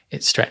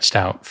it stretched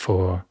out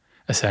for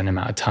a certain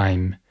amount of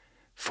time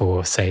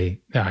for, say,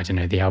 I don't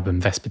know, the album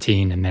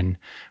Vespertine. And then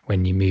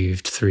when you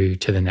moved through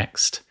to the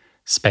next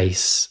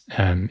space,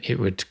 it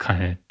would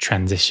kind of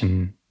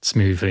transition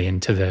smoothly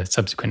into the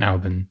subsequent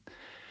album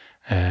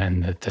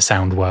and the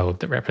sound world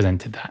that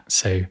represented that.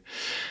 So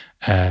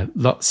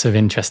lots of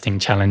interesting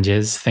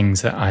challenges,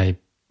 things that I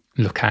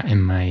look at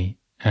in my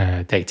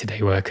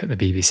day-to-day work at the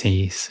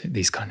BBC, so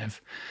these kind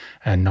of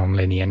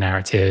non-linear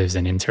narratives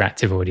and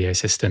interactive audio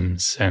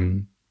systems.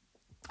 And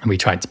we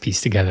tried to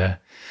piece together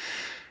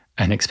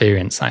an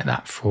experience like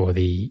that for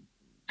the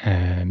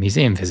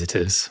museum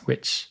visitors,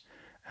 which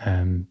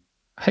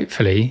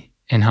hopefully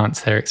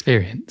enhanced their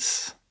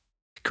experience.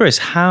 Chris,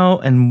 how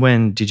and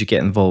when did you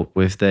get involved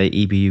with the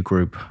EBU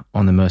group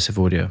on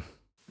immersive audio?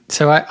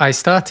 So I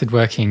started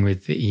working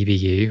with the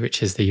EBU,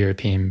 which is the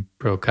European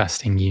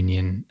Broadcasting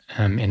Union,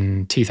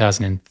 in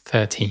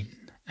 2013.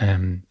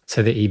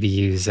 So the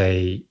EBU is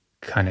a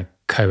kind of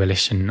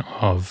coalition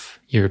of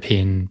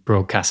European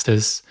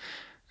broadcasters,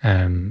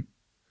 and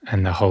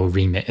the whole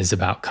remit is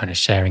about kind of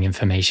sharing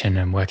information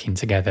and working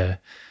together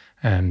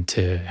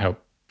to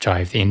help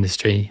drive the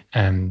industry.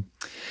 And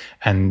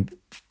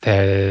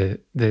the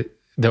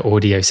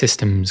audio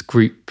systems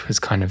group has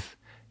kind of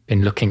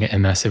been looking at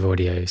immersive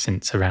audio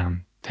since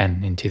around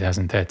then, in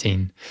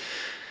 2013.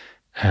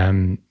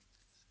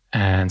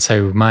 And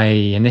so my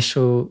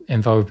initial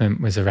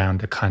involvement was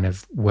around a kind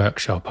of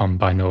workshop on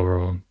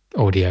binaural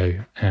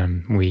audio.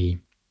 We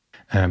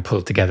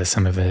pulled together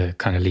some of the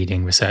kind of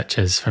leading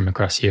researchers from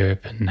across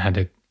Europe and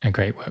had a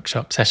great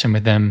workshop session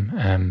with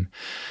them.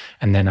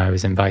 And then I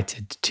was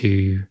invited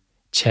to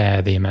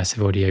chair the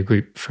immersive audio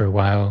group for a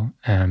while.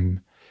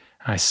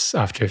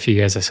 After a few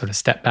years, I sort of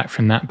stepped back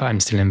from that, but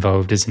I'm still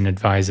involved as an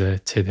advisor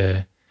to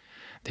the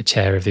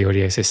chair of the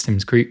audio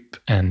systems group.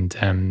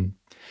 And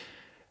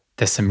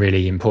there's some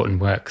really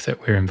important work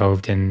that we're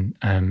involved in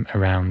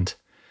around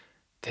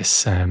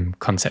this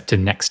concept of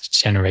next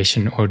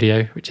generation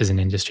audio, which is an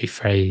industry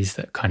phrase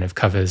that kind of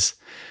covers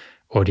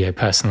audio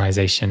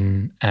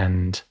personalization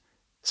and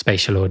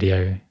spatial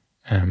audio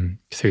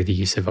through the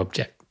use of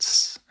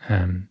objects.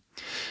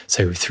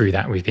 So through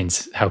that, we've been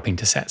helping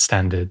to set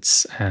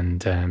standards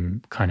and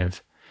kind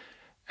of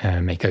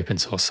make open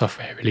source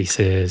software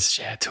releases,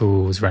 share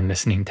tools, run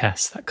listening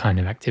tests, that kind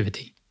of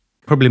activity.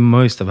 Probably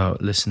most of our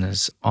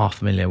listeners are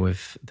familiar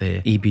with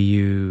the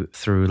EBU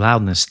through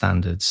loudness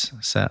standards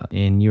set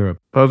in Europe.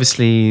 But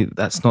obviously,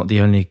 that's not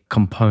the only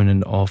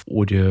component of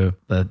audio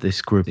that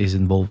this group is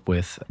involved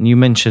with. And you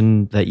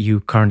mentioned that you're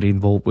currently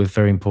involved with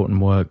very important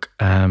work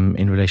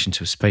in relation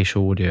to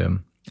spatial audio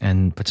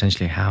and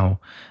potentially how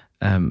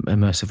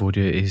immersive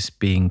audio is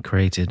being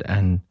created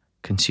and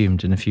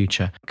consumed in the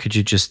future. Could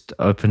you just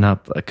open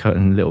up a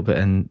curtain a little bit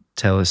and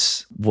tell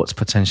us what's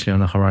potentially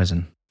on the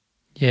horizon?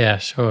 Yeah,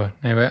 sure.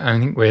 No, I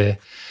think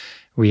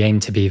we aim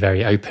to be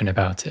very open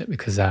about it,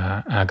 because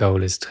our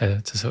goal is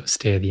to sort of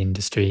steer the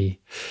industry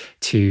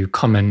to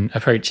common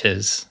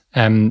approaches.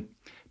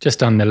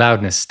 Just on the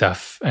loudness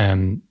stuff,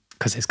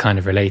 because it's kind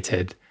of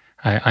related,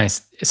 I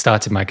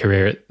started my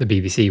career at the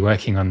BBC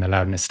working on the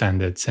loudness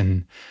standards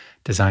and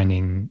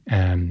designing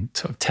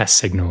sort of test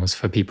signals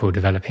for people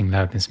developing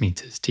loudness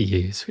meters to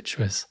use, which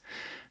was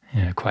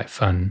quite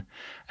fun.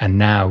 And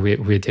now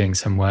we're doing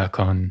some work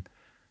on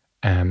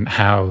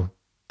how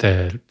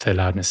the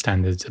loudness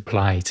standards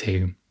apply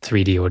to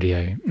 3D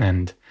audio,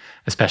 and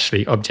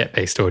especially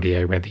object-based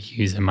audio, where the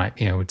user might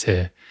be able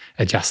to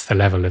adjust the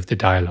level of the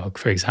dialogue,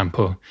 for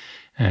example.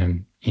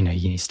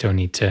 you still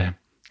need to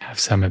have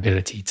some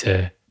ability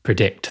to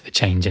predict the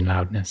change in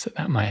loudness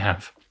that might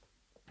have.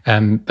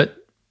 But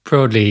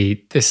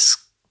broadly, this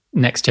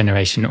next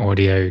generation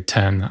audio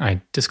term that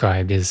I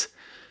described is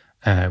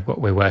what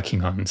we're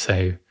working on.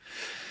 So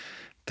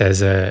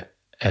there's a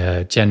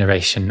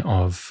generation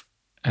of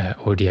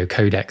audio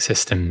codec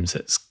systems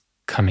that's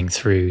coming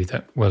through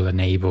that will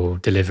enable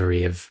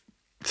delivery of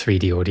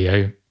 3D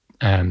audio,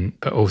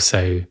 but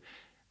also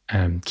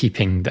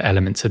keeping the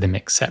elements of the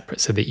mix separate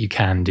so that you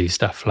can do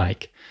stuff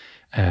like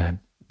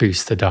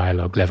boost the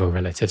dialogue level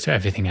relative to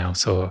everything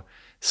else, or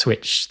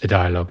switch the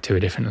dialogue to a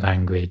different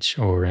language,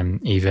 or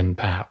even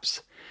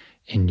perhaps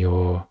in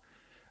your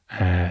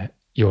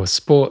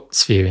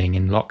sports viewing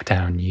in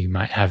lockdown, you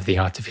might have the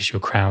artificial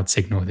crowd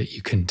signal that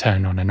you can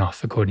turn on and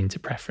off according to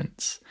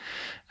preference.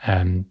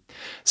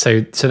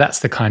 So that's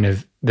the kind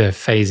of the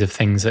phase of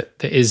things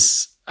that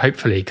is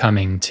hopefully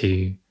coming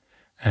to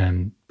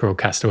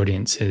broadcast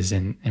audiences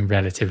in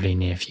relatively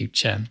near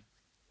future.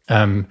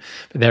 But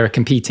there are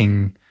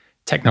competing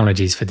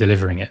technologies for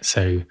delivering it.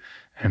 So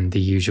the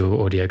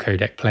usual audio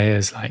codec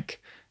players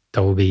like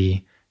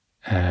Dolby,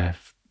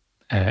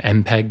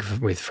 MPEG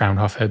with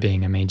Fraunhofer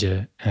being a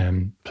major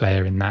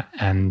player in that,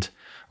 and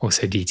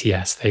also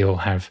DTS, they all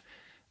have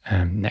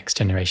next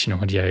generation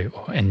audio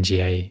or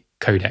NGA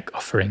codec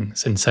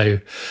offerings. And so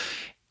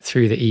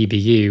through the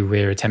EBU,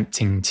 we're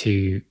attempting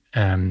to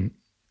kind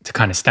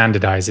of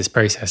standardize this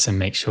process and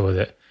make sure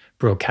that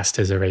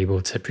broadcasters are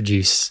able to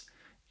produce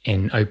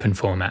in open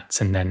formats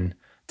and then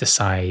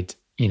decide,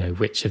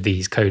 which of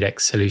these codec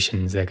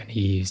solutions they're going to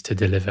use to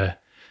deliver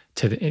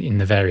in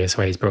the various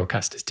ways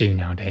broadcasters do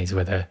nowadays,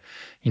 whether,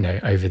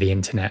 over the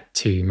internet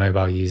to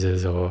mobile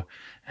users or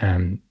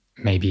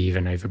maybe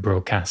even over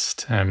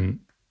broadcast. And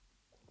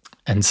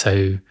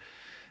so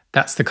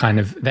that's the kind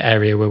of the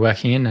area we're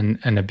working in,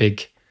 and a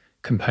big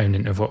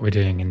component of what we're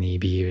doing in the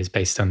EBU is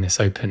based on this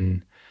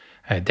open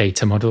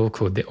data model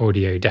called the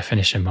audio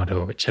definition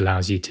model, which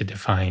allows you to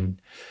define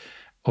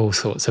all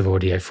sorts of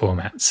audio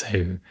formats,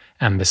 so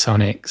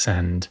ambisonics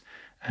and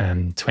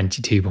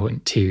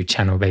 22.2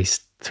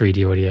 channel-based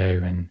 3D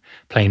audio and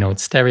plain old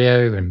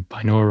stereo and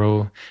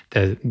binaural.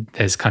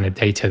 There's kind of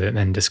data that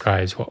then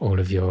describes what all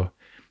of your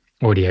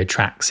audio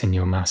tracks in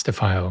your master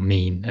file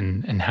mean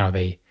and how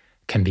they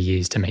can be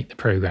used to make the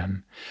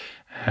program.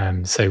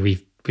 So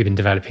we've been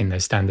developing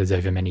those standards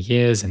over many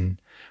years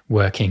and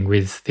working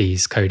with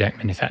these codec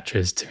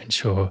manufacturers to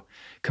ensure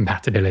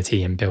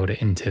compatibility and build it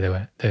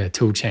into the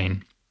tool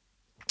chain.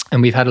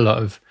 And we've had a lot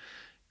of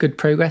good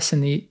progress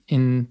in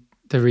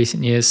the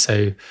recent years.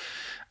 So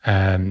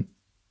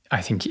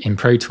I think in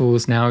Pro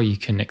Tools now you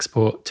can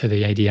export to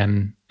the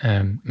ADM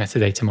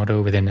metadata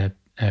model within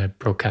a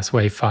broadcast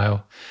wave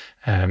file,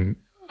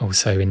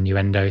 also in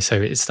Nuendo.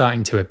 So it's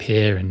starting to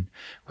appear, and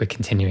we're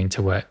continuing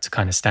to work to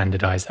kind of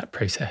standardize that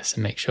process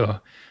and make sure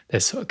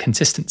there's sort of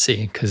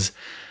consistency, because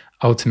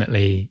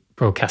ultimately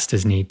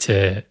broadcasters need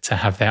to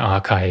have their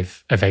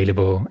archive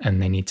available,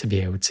 and they need to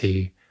be able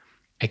to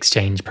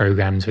exchange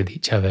programs with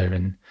each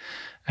other.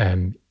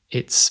 And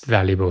it's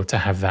valuable to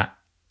have that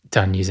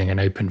done using an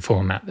open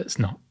format that's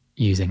not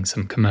using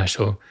some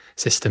commercial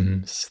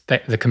systems.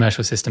 The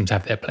commercial systems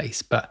have their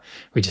place, but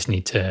we just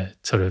need to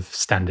sort of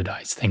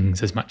standardize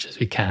things as much as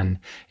we can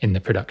in the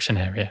production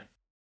area.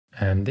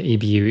 The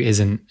EBU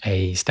isn't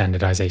a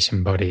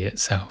standardization body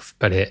itself,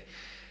 but it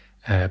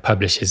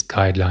publishes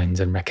guidelines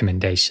and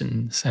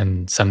recommendations,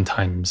 and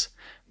sometimes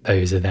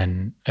those are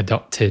then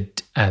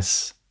adopted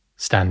as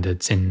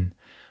standards in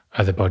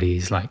other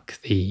bodies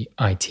like the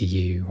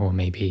ITU or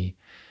maybe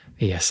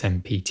the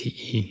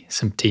SMPTE.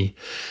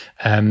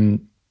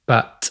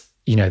 But,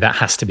 that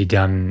has to be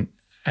done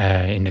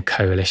in a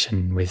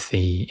coalition with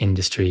the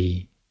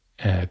industry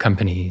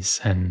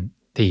companies, and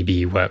the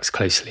EBU works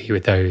closely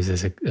with those.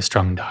 There's a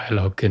strong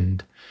dialogue,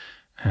 and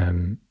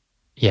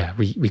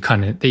we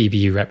kind of, the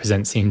EBU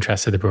represents the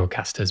interests of the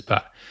broadcasters,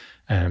 but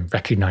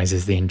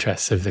recognizes the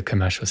interests of the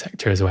commercial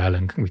sector as well,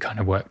 and we kind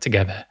of work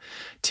together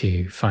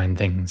to find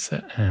things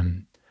that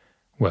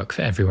work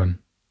for everyone.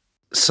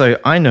 So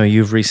I know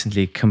you've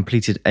recently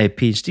completed a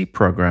PhD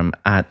program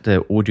at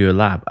the Audio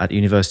Lab at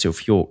University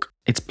of York.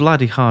 It's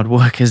bloody hard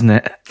work, isn't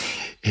it?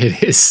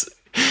 It is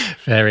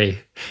very.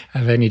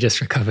 I've only just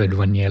recovered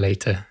 1 year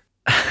later.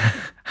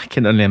 I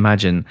can only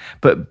imagine.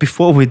 But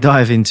before we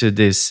dive into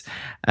this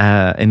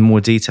in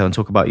more detail and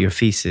talk about your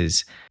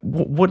thesis,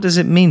 what does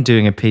it mean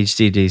doing a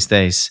PhD these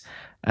days?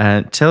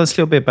 Tell us a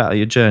little bit about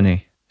your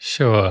journey.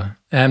 Sure.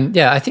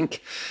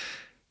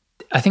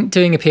 I think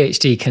doing a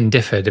PhD can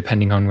differ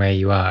depending on where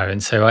you are.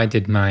 And so I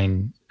did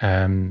mine,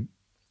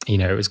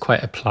 it was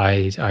quite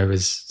applied. I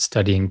was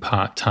studying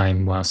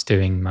part-time whilst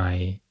doing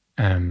my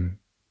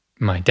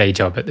day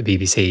job at the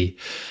BBC.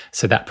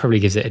 So that probably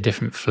gives it a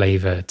different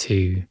flavour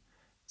to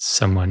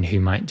someone who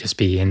might just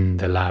be in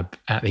the lab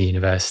at the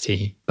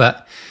university.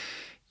 But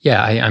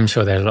yeah, I'm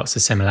sure there are lots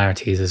of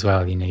similarities as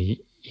well.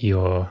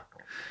 You're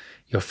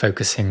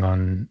focusing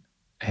on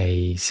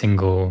a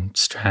single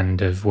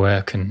strand of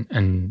work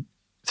and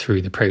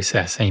through the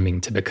process aiming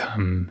to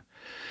become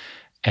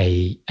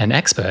an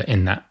expert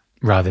in that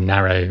rather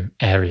narrow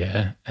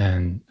area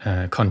and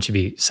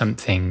contribute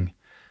something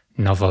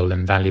novel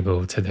and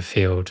valuable to the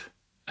field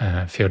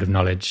of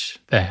knowledge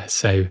there.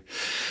 So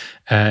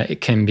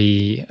it can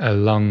be a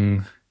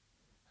long,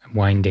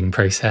 winding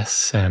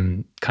process,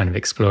 kind of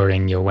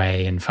exploring your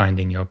way and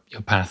finding your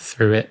path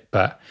through it.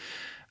 But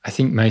I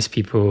think most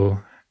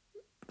people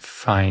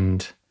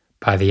find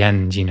by the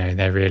end,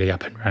 they're really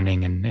up and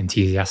running and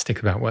enthusiastic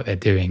about what they're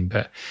doing.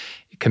 But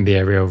it can be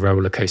a real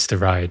roller coaster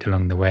ride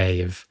along the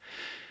way of,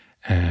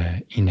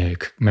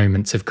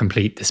 moments of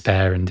complete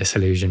despair and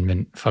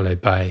disillusionment,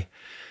 followed by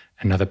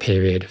another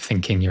period of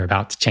thinking you're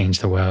about to change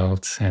the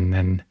world. And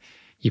then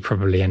you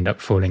probably end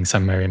up falling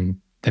somewhere in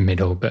the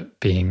middle,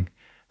 but being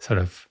sort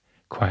of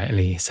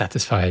quietly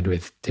satisfied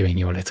with doing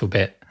your little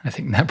bit. I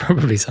think that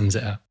probably sums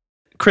it up.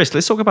 Chris,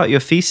 let's talk about your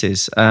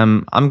thesis.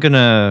 I'm going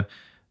to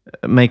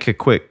make a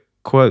quick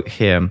quote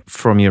here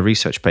from your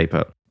research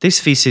paper. This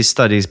thesis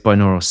studies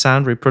binaural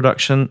sound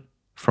reproduction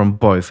from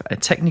both a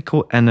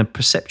technical and a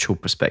perceptual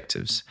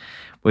perspectives,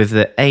 with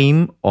the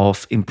aim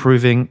of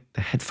improving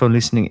the headphone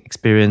listening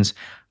experience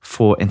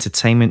for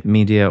entertainment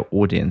media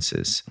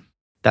audiences.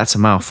 That's a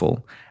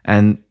mouthful.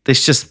 And this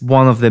is just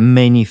one of the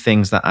many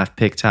things that I've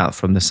picked out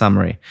from the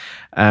summary.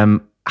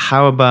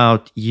 How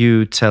about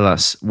you tell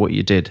us what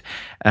you did?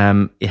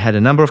 It had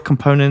a number of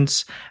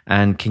components,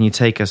 and can you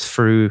take us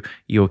through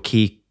your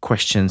key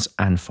questions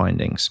and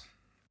findings?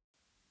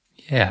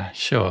 Yeah,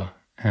 sure.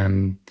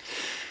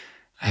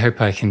 I hope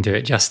I can do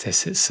it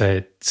justice. It's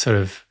a sort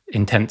of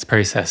intense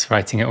process,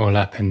 writing it all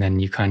up, and then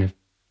you kind of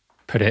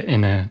put it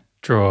in a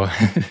drawer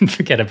and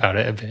forget about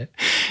it a bit.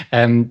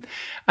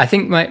 I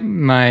think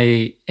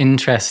my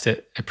interest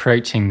at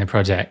approaching the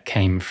project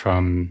came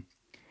from,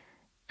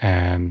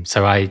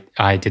 so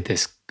I did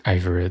this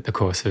over the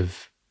course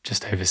of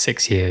just over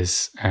 6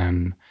 years,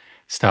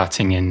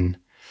 starting in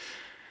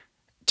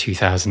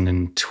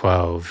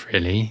 2012,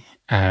 really.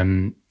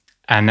 And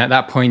at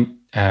that point,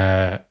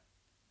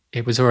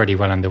 it was already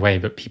well underway,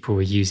 but people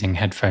were using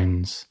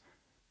headphones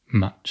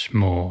much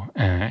more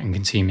and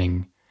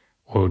consuming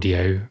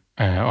audio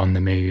on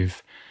the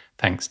move,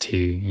 thanks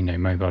to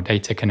mobile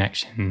data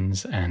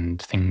connections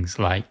and things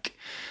like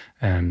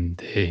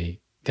the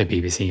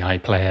BBC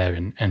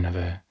iPlayer and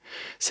other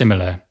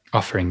similar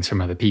offerings from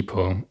other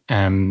people.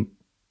 And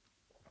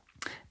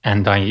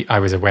I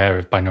was aware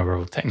of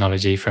binaural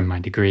technology from my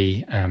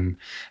degree, and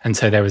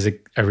so there was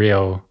a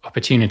real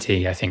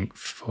opportunity, I think,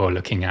 for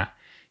looking at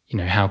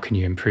how can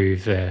you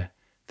improve the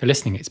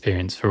listening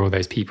experience for all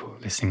those people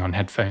listening on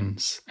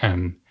headphones.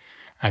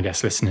 I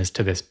guess listeners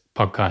to this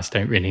podcast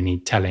don't really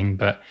need telling,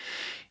 but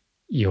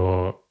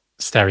your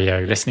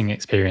stereo listening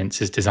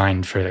experience is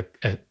designed for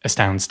a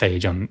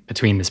soundstage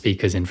between the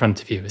speakers in front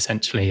of you,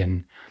 essentially,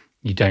 and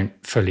you don't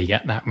fully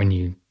get that when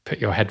you put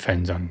your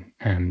headphones on.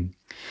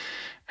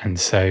 And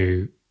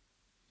so,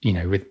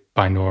 with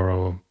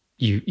binaural,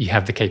 you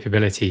have the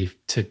capability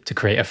to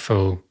create a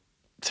full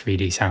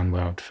 3D sound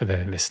world for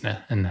the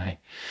listener. And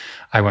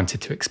I wanted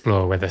to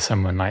explore whether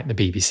someone like the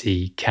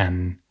BBC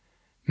can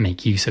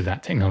make use of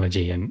that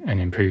technology and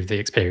improve the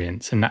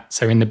experience. And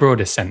so in the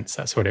broadest sense,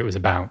 that's what it was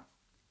about.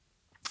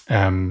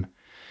 So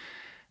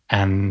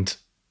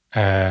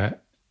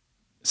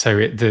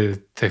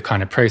the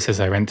kind of process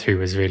I went through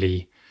was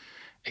really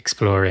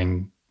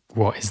exploring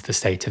what is the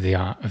state of the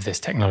art of this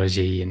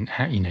technology and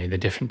how, the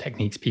different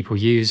techniques people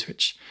use,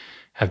 which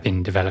have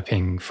been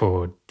developing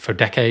for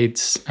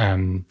decades.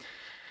 And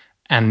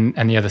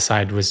the other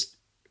side was,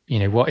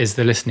 what is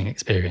the listening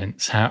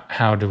experience?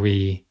 How do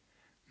we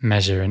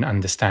measure and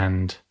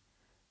understand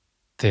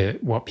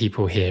what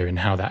people hear and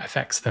how that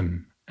affects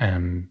them?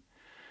 And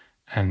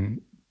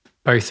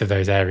both of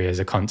those areas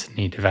are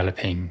constantly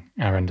developing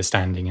our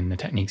understanding and the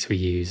techniques we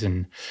use.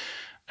 And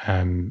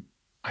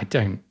I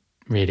don't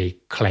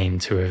really claim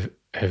to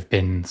have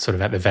been sort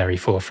of at the very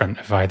forefront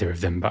of either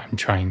of them, but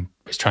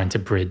was trying to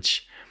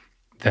bridge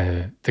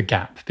the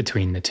gap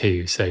between the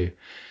two. So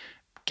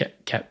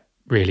get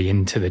really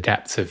into the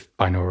depths of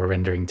binaural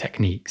rendering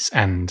techniques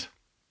and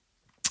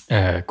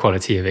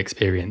quality of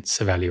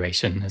experience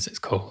evaluation, as it's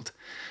called,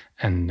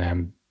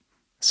 and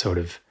sort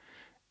of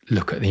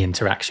look at the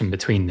interaction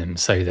between them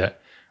so that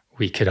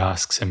we could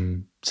ask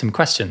some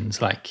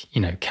questions like,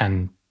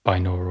 can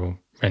binaural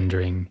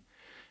rendering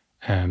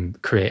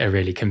create a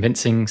really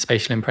convincing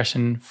spatial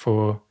impression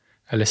for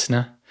a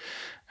listener?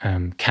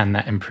 Can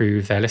that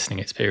improve their listening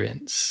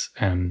experience?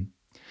 And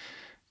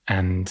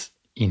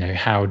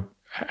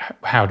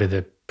how do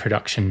the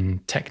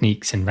production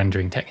techniques and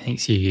rendering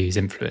techniques you use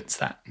influence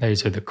that?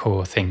 Those are the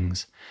core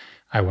things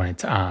I wanted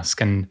to ask.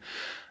 And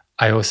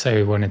I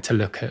also wanted to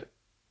look at,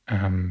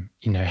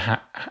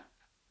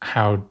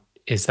 how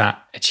is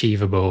that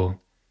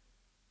achievable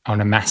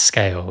on a mass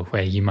scale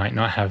where you might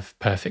not have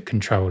perfect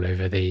control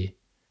over the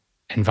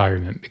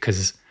environment,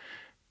 because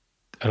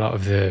a lot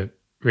of the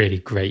really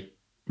great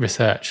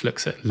research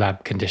looks at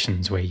lab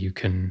conditions where you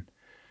can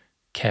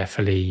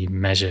carefully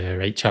measure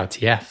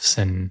HRTFs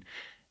and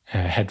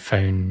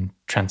headphone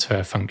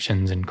transfer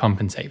functions and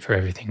compensate for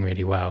everything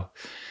really well,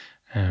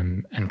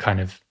 and kind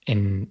of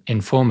in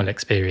informal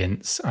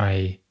experience,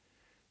 I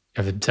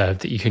have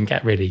observed that you can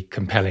get really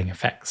compelling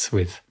effects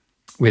with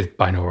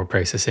binaural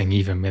processing,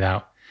 even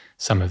without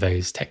some of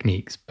those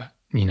techniques. But,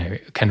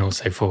 it can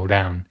also fall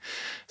down.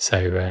 So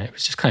it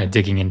was just kind of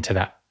digging into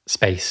that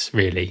space,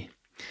 really.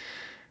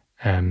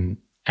 And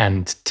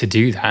to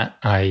do that,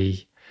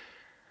 I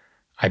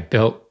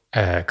built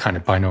a kind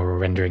of binaural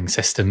rendering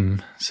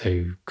system.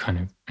 So kind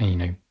of,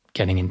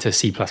 getting into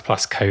C++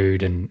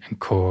 code and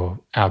core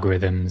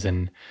algorithms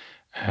and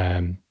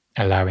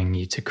allowing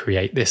you to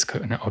create this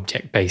kind of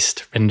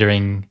object-based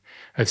rendering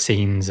of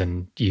scenes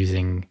and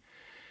using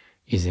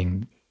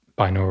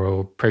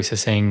binaural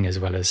processing as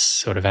well as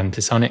sort of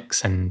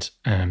antisonics and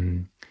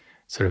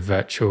sort of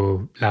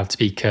virtual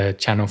loudspeaker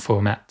channel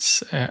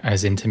formats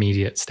as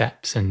intermediate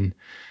steps, and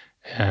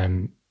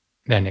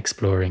then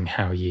exploring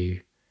how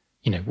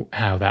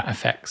how that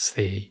affects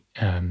the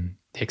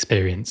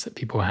experience that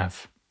people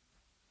have.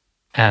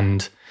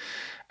 And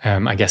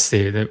I guess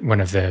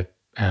one of the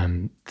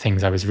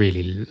things I was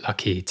really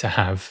lucky to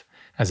have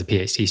as a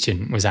PhD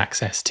student was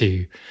access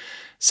to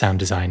sound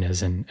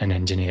designers and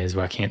engineers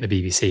working at the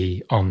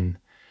BBC on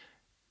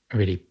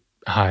really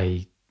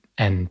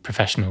high-end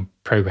professional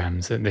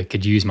programs that they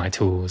could use my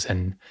tools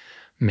and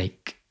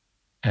make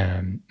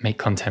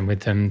content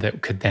with them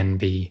that could then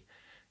be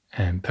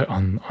put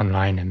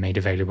online and made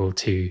available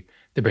to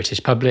the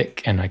British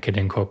public, and I could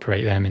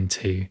incorporate them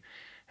into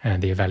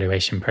the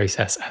evaluation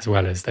process, as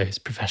well as those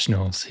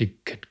professionals who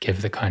could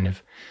give the kind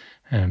of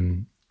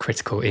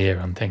critical ear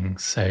on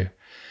things. So,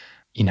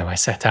 I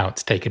set out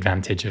to take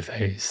advantage of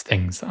those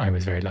things that I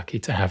was very lucky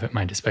to have at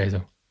my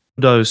disposal.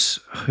 Those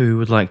who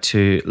would like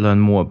to learn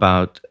more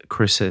about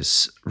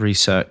Chris's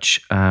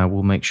research,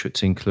 we'll make sure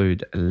to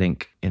include a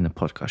link in the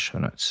podcast show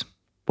notes.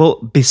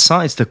 Well,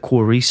 besides the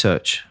core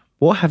research,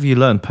 what have you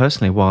learned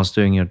personally whilst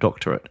doing your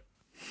doctorate?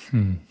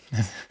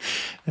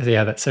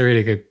 Yeah, that's a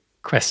really good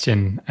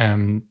question.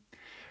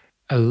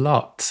 A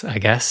lot, I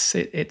guess.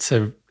 It's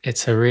a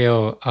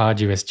real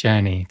arduous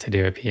journey to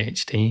do a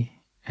PhD,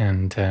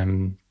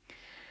 and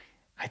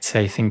I'd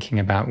say thinking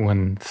about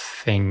one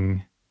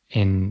thing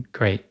in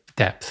great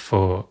depth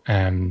for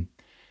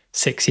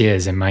 6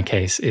 years, in my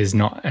case, is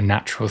not a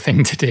natural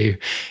thing to do,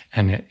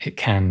 and it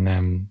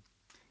can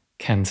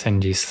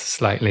send you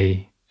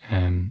slightly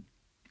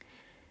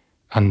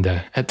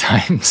under at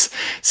times.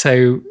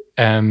 So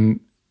I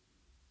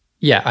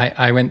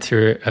went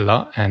through it a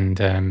lot and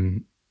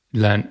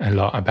learned a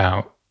lot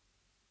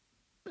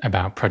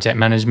about project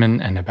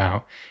management and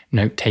about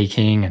note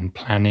taking and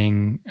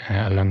planning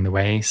along the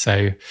way.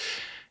 So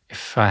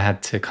if I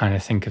had to kind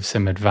of think of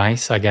some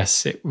advice, I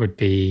guess it would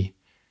be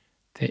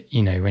that,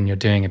 when you're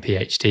doing a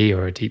PhD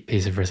or a deep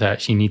piece of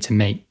research, you need to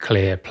make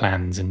clear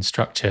plans and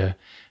structure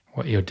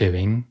what you're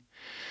doing,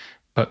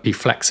 but be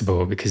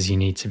flexible because you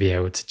need to be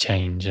able to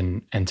change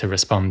and to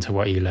respond to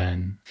what you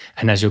learn.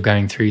 And as you're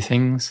going through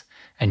things,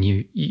 and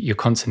you're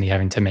constantly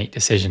having to make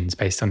decisions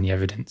based on the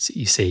evidence that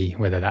you see,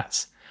 whether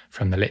that's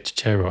from the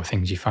literature or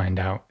things you find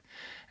out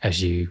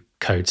as you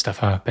code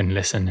stuff up and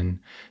listen. And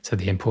so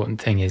the important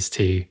thing is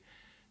to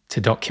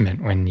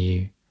document when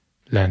you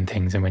learn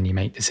things and when you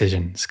make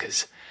decisions,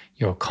 because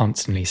you're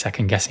constantly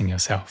second guessing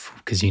yourself,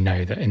 because you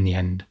know that in the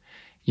end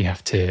you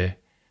have to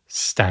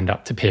stand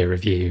up to peer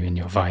review in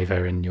your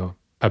Viva and your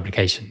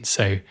publications.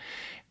 So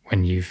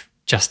when you've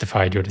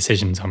justified your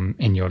decisions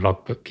in your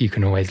logbook, you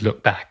can always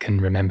look back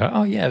and remember,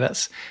 oh yeah,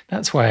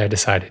 that's why I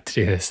decided to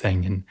do this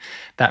thing, and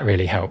that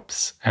really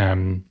helps.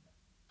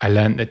 I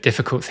learned that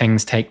difficult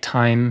things take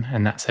time,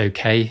 and that's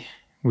okay.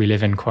 We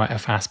live in quite a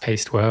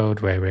fast-paced world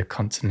where we're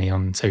constantly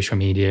on social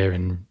media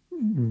and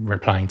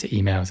replying to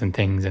emails and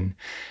things, and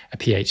a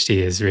PhD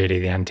is really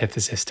the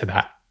antithesis to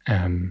that.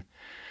 And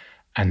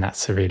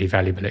that's a really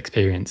valuable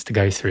experience to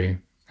go through.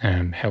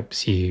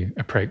 Helps you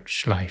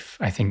approach life,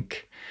 I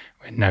think,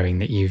 knowing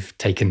that you've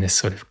taken this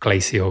sort of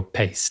glacial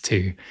pace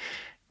to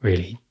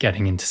really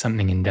getting into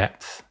something in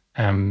depth.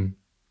 And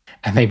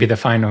maybe the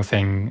final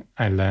thing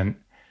I learned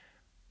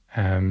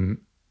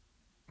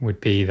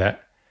would be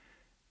that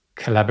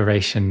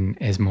collaboration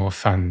is more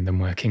fun than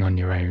working on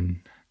your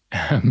own.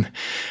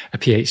 A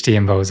PhD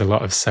involves a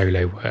lot of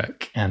solo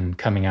work, and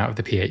coming out of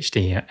the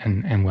PhD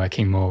and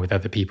working more with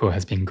other people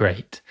has been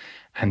great.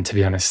 And to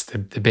be honest,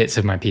 the bits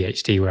of my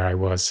PhD where I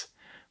was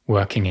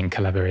working in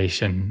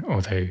collaboration,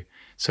 although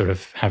sort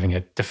of having a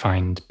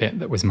defined bit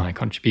that was my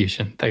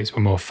contribution, those were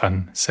more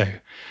fun. So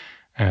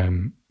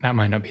that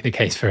might not be the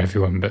case for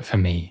everyone, but for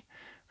me,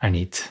 I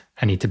need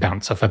to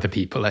bounce off other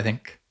people, I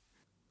think.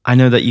 I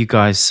know that you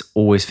guys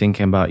always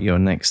thinking about your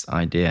next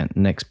idea,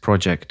 next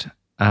project.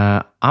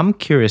 I'm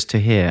curious to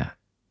hear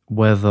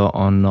whether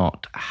or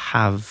not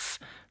have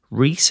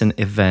recent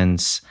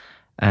events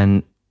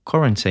and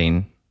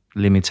quarantine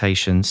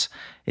limitations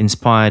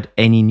inspired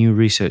any new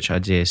research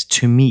ideas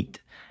to meet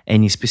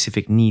any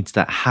specific needs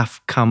that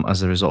have come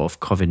as a result of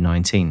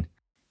COVID-19?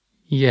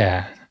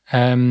 Yeah,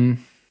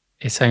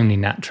 it's only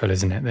natural,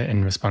 isn't it, that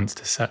in response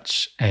to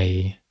such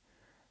a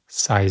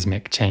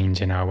seismic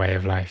change in our way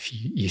of life,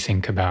 you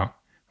think about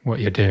what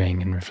you're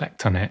doing and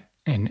reflect on it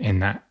in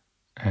that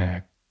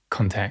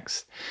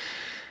context.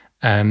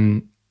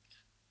 I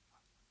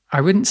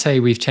wouldn't say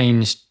we've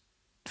changed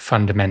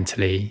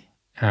fundamentally,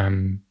 but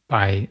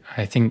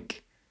I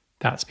think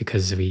that's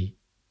because we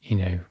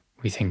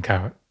think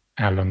our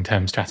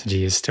long-term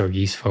strategy is still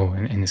useful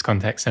in this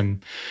context,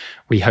 and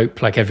we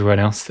hope, like everyone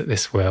else, that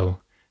this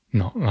will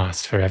not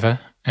last forever.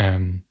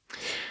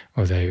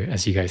 Although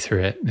as you go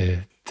through it,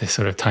 the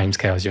sort of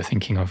timescales you're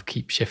thinking of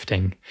keep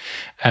shifting.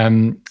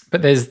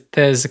 But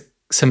there's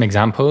some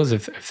examples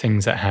of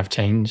things that have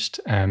changed.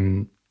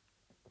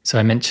 So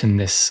I mentioned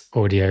this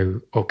audio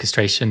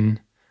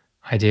orchestration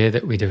idea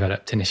that we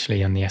developed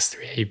initially on the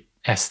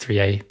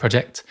S3A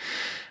project,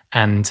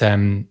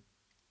 and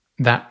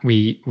that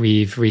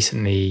we've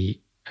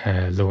recently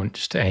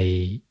launched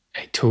a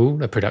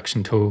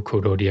production tool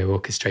called Audio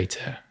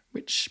Orchestrator,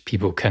 which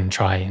people can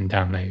try and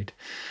download.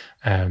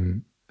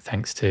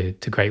 Thanks to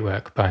great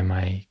work by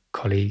my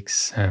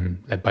colleagues,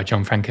 led by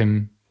John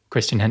Frankham.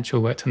 Christian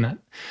Henschel worked on that,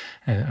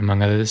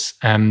 among others.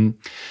 And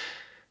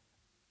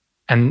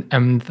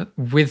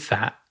with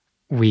that,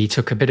 we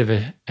took a bit of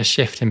a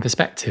shift in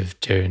perspective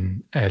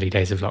during early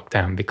days of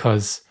lockdown,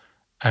 because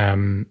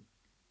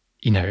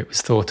it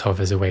was thought of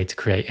as a way to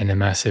create an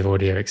immersive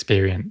audio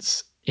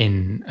experience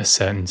in a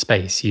certain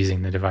space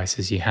using the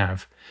devices you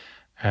have,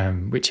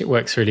 which it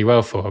works really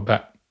well for.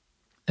 But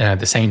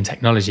the same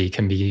technology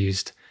can be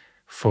used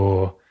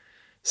for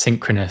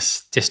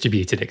synchronous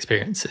distributed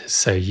experiences.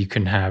 So you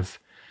can have,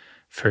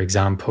 for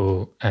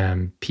example,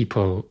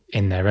 people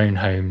in their own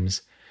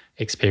homes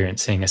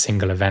experiencing a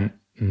single event,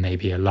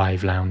 maybe a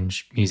live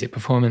lounge music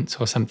performance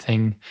or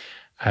something,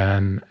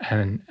 and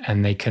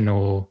they can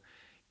all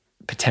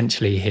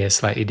potentially hear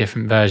slightly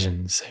different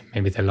versions. So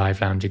maybe the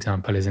live lounge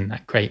example isn't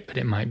that great, but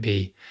it might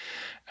be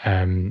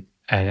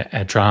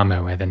a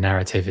drama where the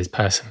narrative is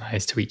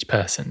personalized to each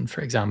person,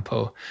 for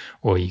example,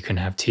 or you can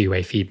have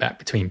two-way feedback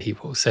between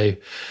people. So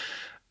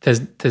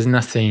there's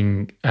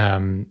nothing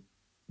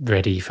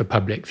ready for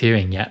public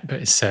viewing yet,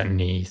 but it's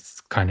certainly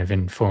kind of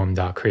informed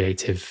our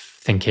creative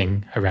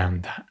thinking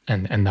around that.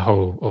 And the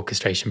whole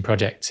orchestration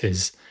project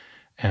is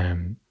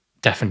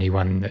definitely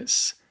one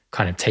that's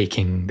kind of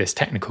taking this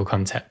technical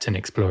concept and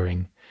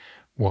exploring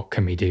what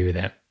can we do with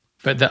it.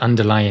 But the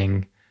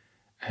underlying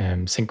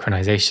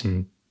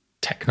synchronization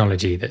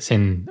technology that's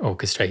in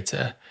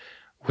Orchestrator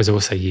was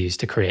also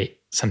used to create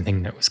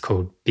something that was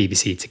called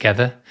BBC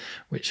Together,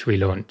 which we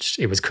launched.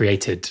 It was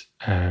created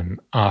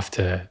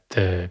after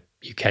the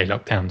UK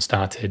lockdown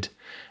started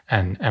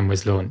and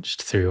was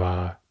launched through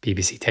our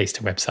BBC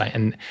Taster website.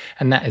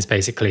 And that is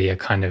basically a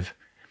kind of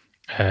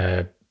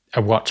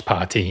a watch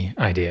party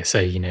idea. So,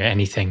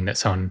 anything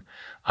that's on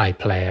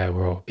iPlayer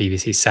or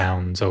BBC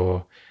Sounds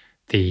or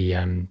the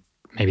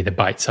maybe the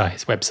Bite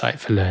Size website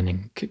for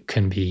learning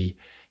can be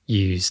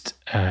used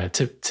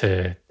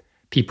to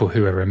people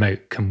who are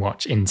remote can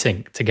watch in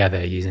sync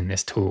together using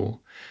this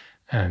tool.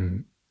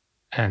 And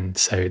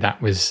so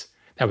that was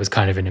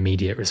kind of an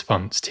immediate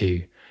response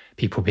to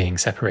people being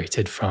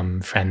separated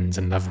from friends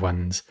and loved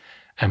ones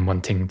and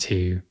wanting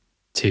to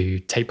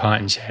take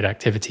part in shared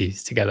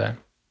activities together.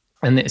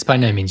 And it's by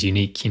no means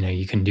unique.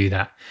 You can do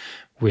that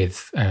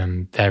with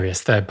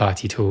various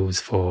third-party tools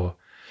for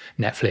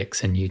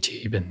Netflix and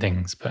YouTube and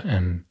things. But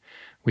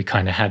we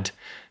kind of had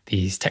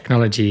these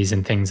technologies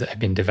and things that have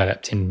been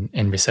developed in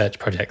research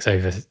projects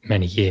over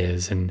many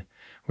years, and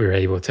we were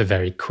able to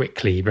very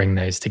quickly bring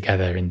those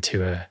together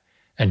into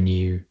a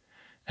new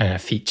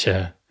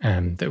feature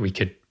that we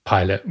could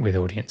pilot with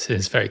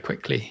audiences very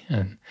quickly.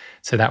 And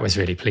so that was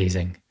really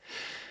pleasing.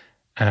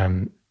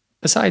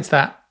 Besides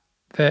that,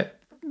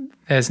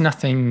 there's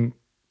not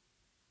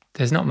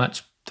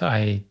much that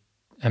I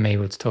am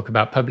able to talk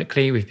about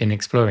publicly. We've been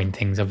exploring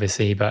things,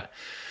 obviously, but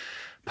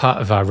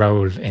part of our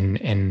role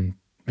in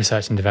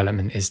research and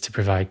development is to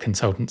provide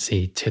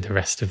consultancy to the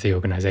rest of the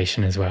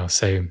organization as well.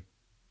 So,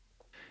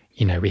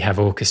 we have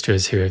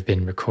orchestras who have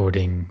been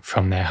recording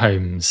from their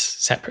homes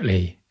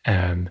separately,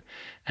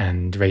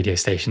 and radio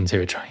stations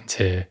who are trying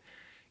to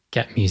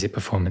get music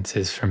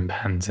performances from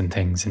bands and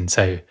things. And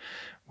so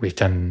we've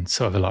done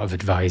sort of a lot of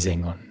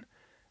advising on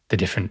the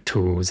different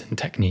tools and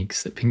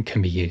techniques that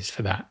can be used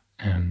for that,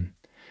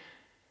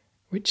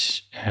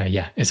 which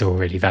is all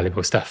really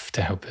valuable stuff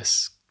to help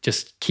us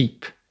just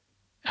keep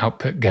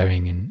output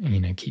going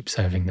and keep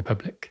serving the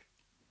public.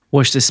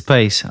 Watch this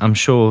space. I'm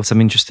sure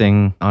some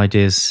interesting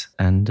ideas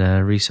and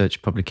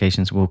research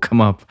publications will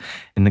come up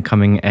in the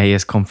coming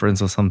AES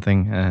conference or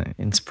something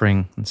in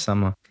spring and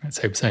summer. Let's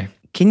hope so.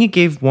 Can you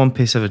give one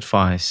piece of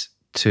advice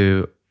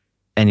to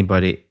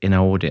anybody in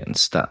our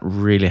audience that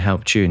really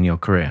helped you in your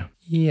career?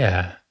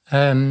 Yeah.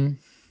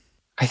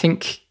 I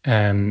think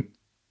I'm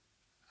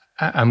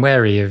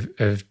wary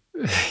of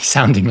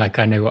sounding like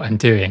I know what I'm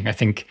doing. I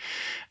think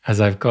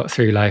as I've got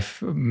through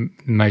life,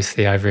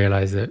 mostly I've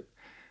realized that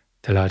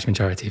the large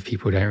majority of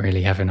people don't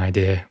really have an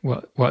idea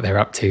what they're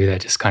up to. They're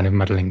just kind of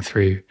muddling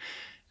through.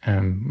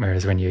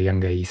 Whereas when you're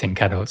younger, you think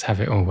adults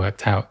have it all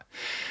worked out.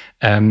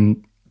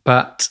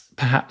 But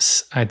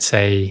perhaps I'd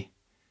say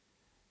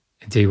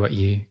do what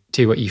you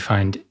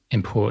find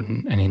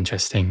important and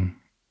interesting.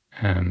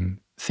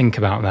 think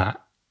about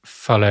that,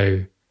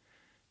 follow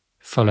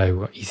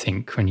what you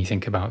think when you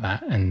think about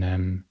that,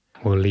 and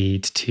will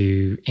lead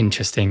to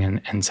interesting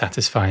and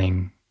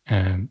satisfying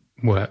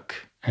work.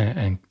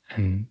 And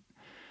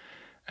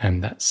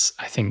that's,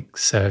 I think,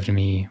 served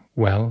me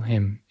well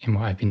in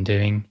what I've been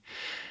doing.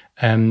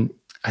 I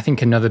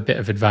think another bit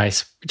of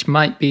advice, which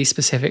might be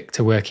specific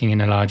to working in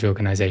a large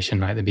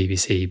organization like the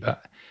BBC,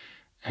 but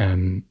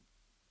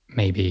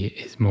maybe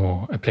is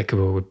more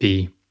applicable, would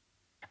be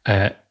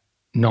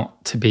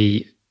not to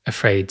be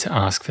afraid to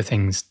ask for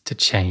things to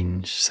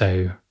change.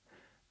 So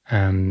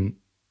when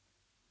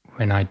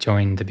I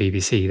joined the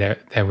BBC,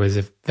 there was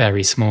a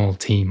very small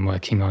team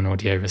working on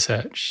audio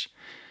research.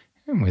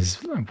 It was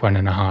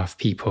 1.5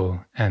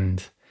 people,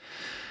 and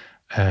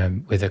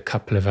with a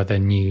couple of other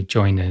new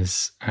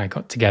joiners, I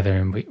got together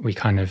and we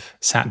kind of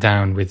sat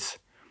down with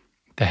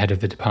the head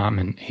of the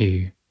department,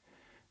 who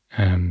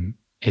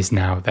is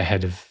now the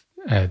head of,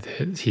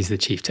 he's the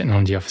chief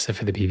technology officer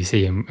for the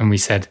BBC. And we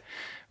said,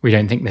 we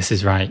don't think this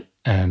is right.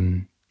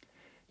 Audio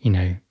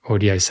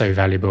is so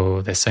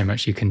valuable. There's so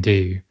much you can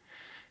do.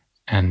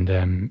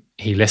 And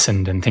he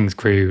listened, and things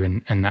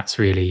grew. And that's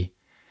really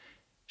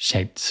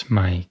shaped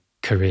my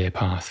career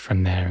path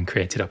from there and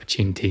created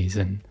opportunities.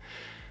 And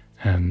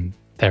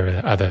there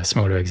are other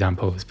smaller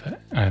examples, but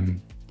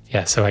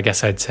so I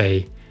guess I'd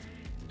say,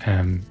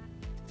 don't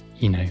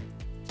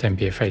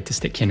be afraid to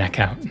stick your neck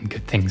out, and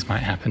good things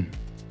might happen.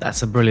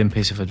 That's a brilliant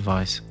piece of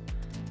advice.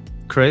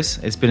 Chris,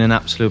 it's been an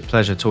absolute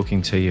pleasure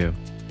talking to you.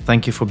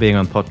 Thank you for being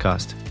on the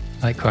podcast.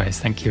 Likewise,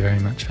 thank you very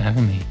much for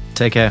having me.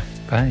 Take care.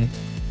 Bye.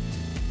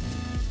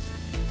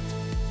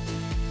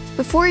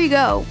 Before you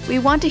go, we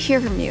want to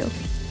hear from you.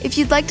 If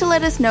you'd like to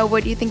let us know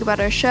what you think about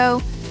our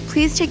show,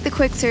 please take the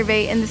quick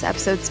survey in this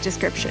episode's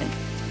description.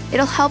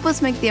 It'll help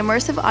us make the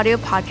Immersive Audio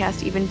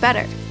Podcast even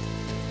better.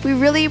 We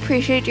really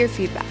appreciate your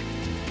feedback.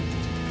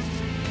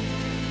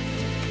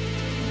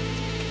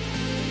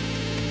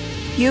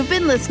 You've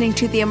been listening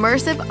to the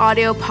Immersive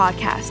Audio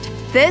Podcast.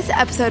 This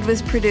episode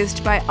was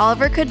produced by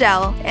Oliver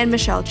Cadell and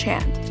Michelle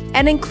Chand,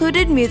 and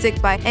included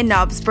music by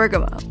Enobs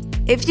Bergamo.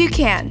 If you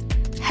can,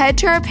 head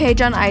to our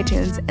page on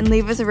iTunes and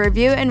leave us a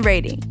review and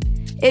rating.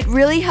 It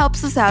really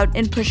helps us out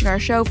in pushing our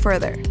show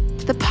further.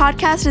 The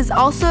podcast is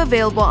also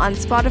available on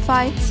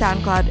Spotify,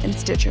 SoundCloud, and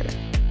Stitcher.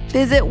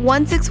 Visit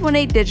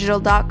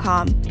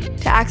 1618digital.com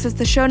to access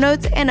the show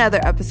notes and other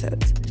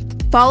episodes.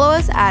 Follow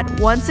us at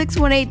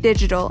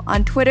 1618digital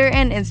on Twitter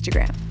and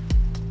Instagram.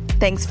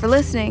 Thanks for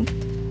listening.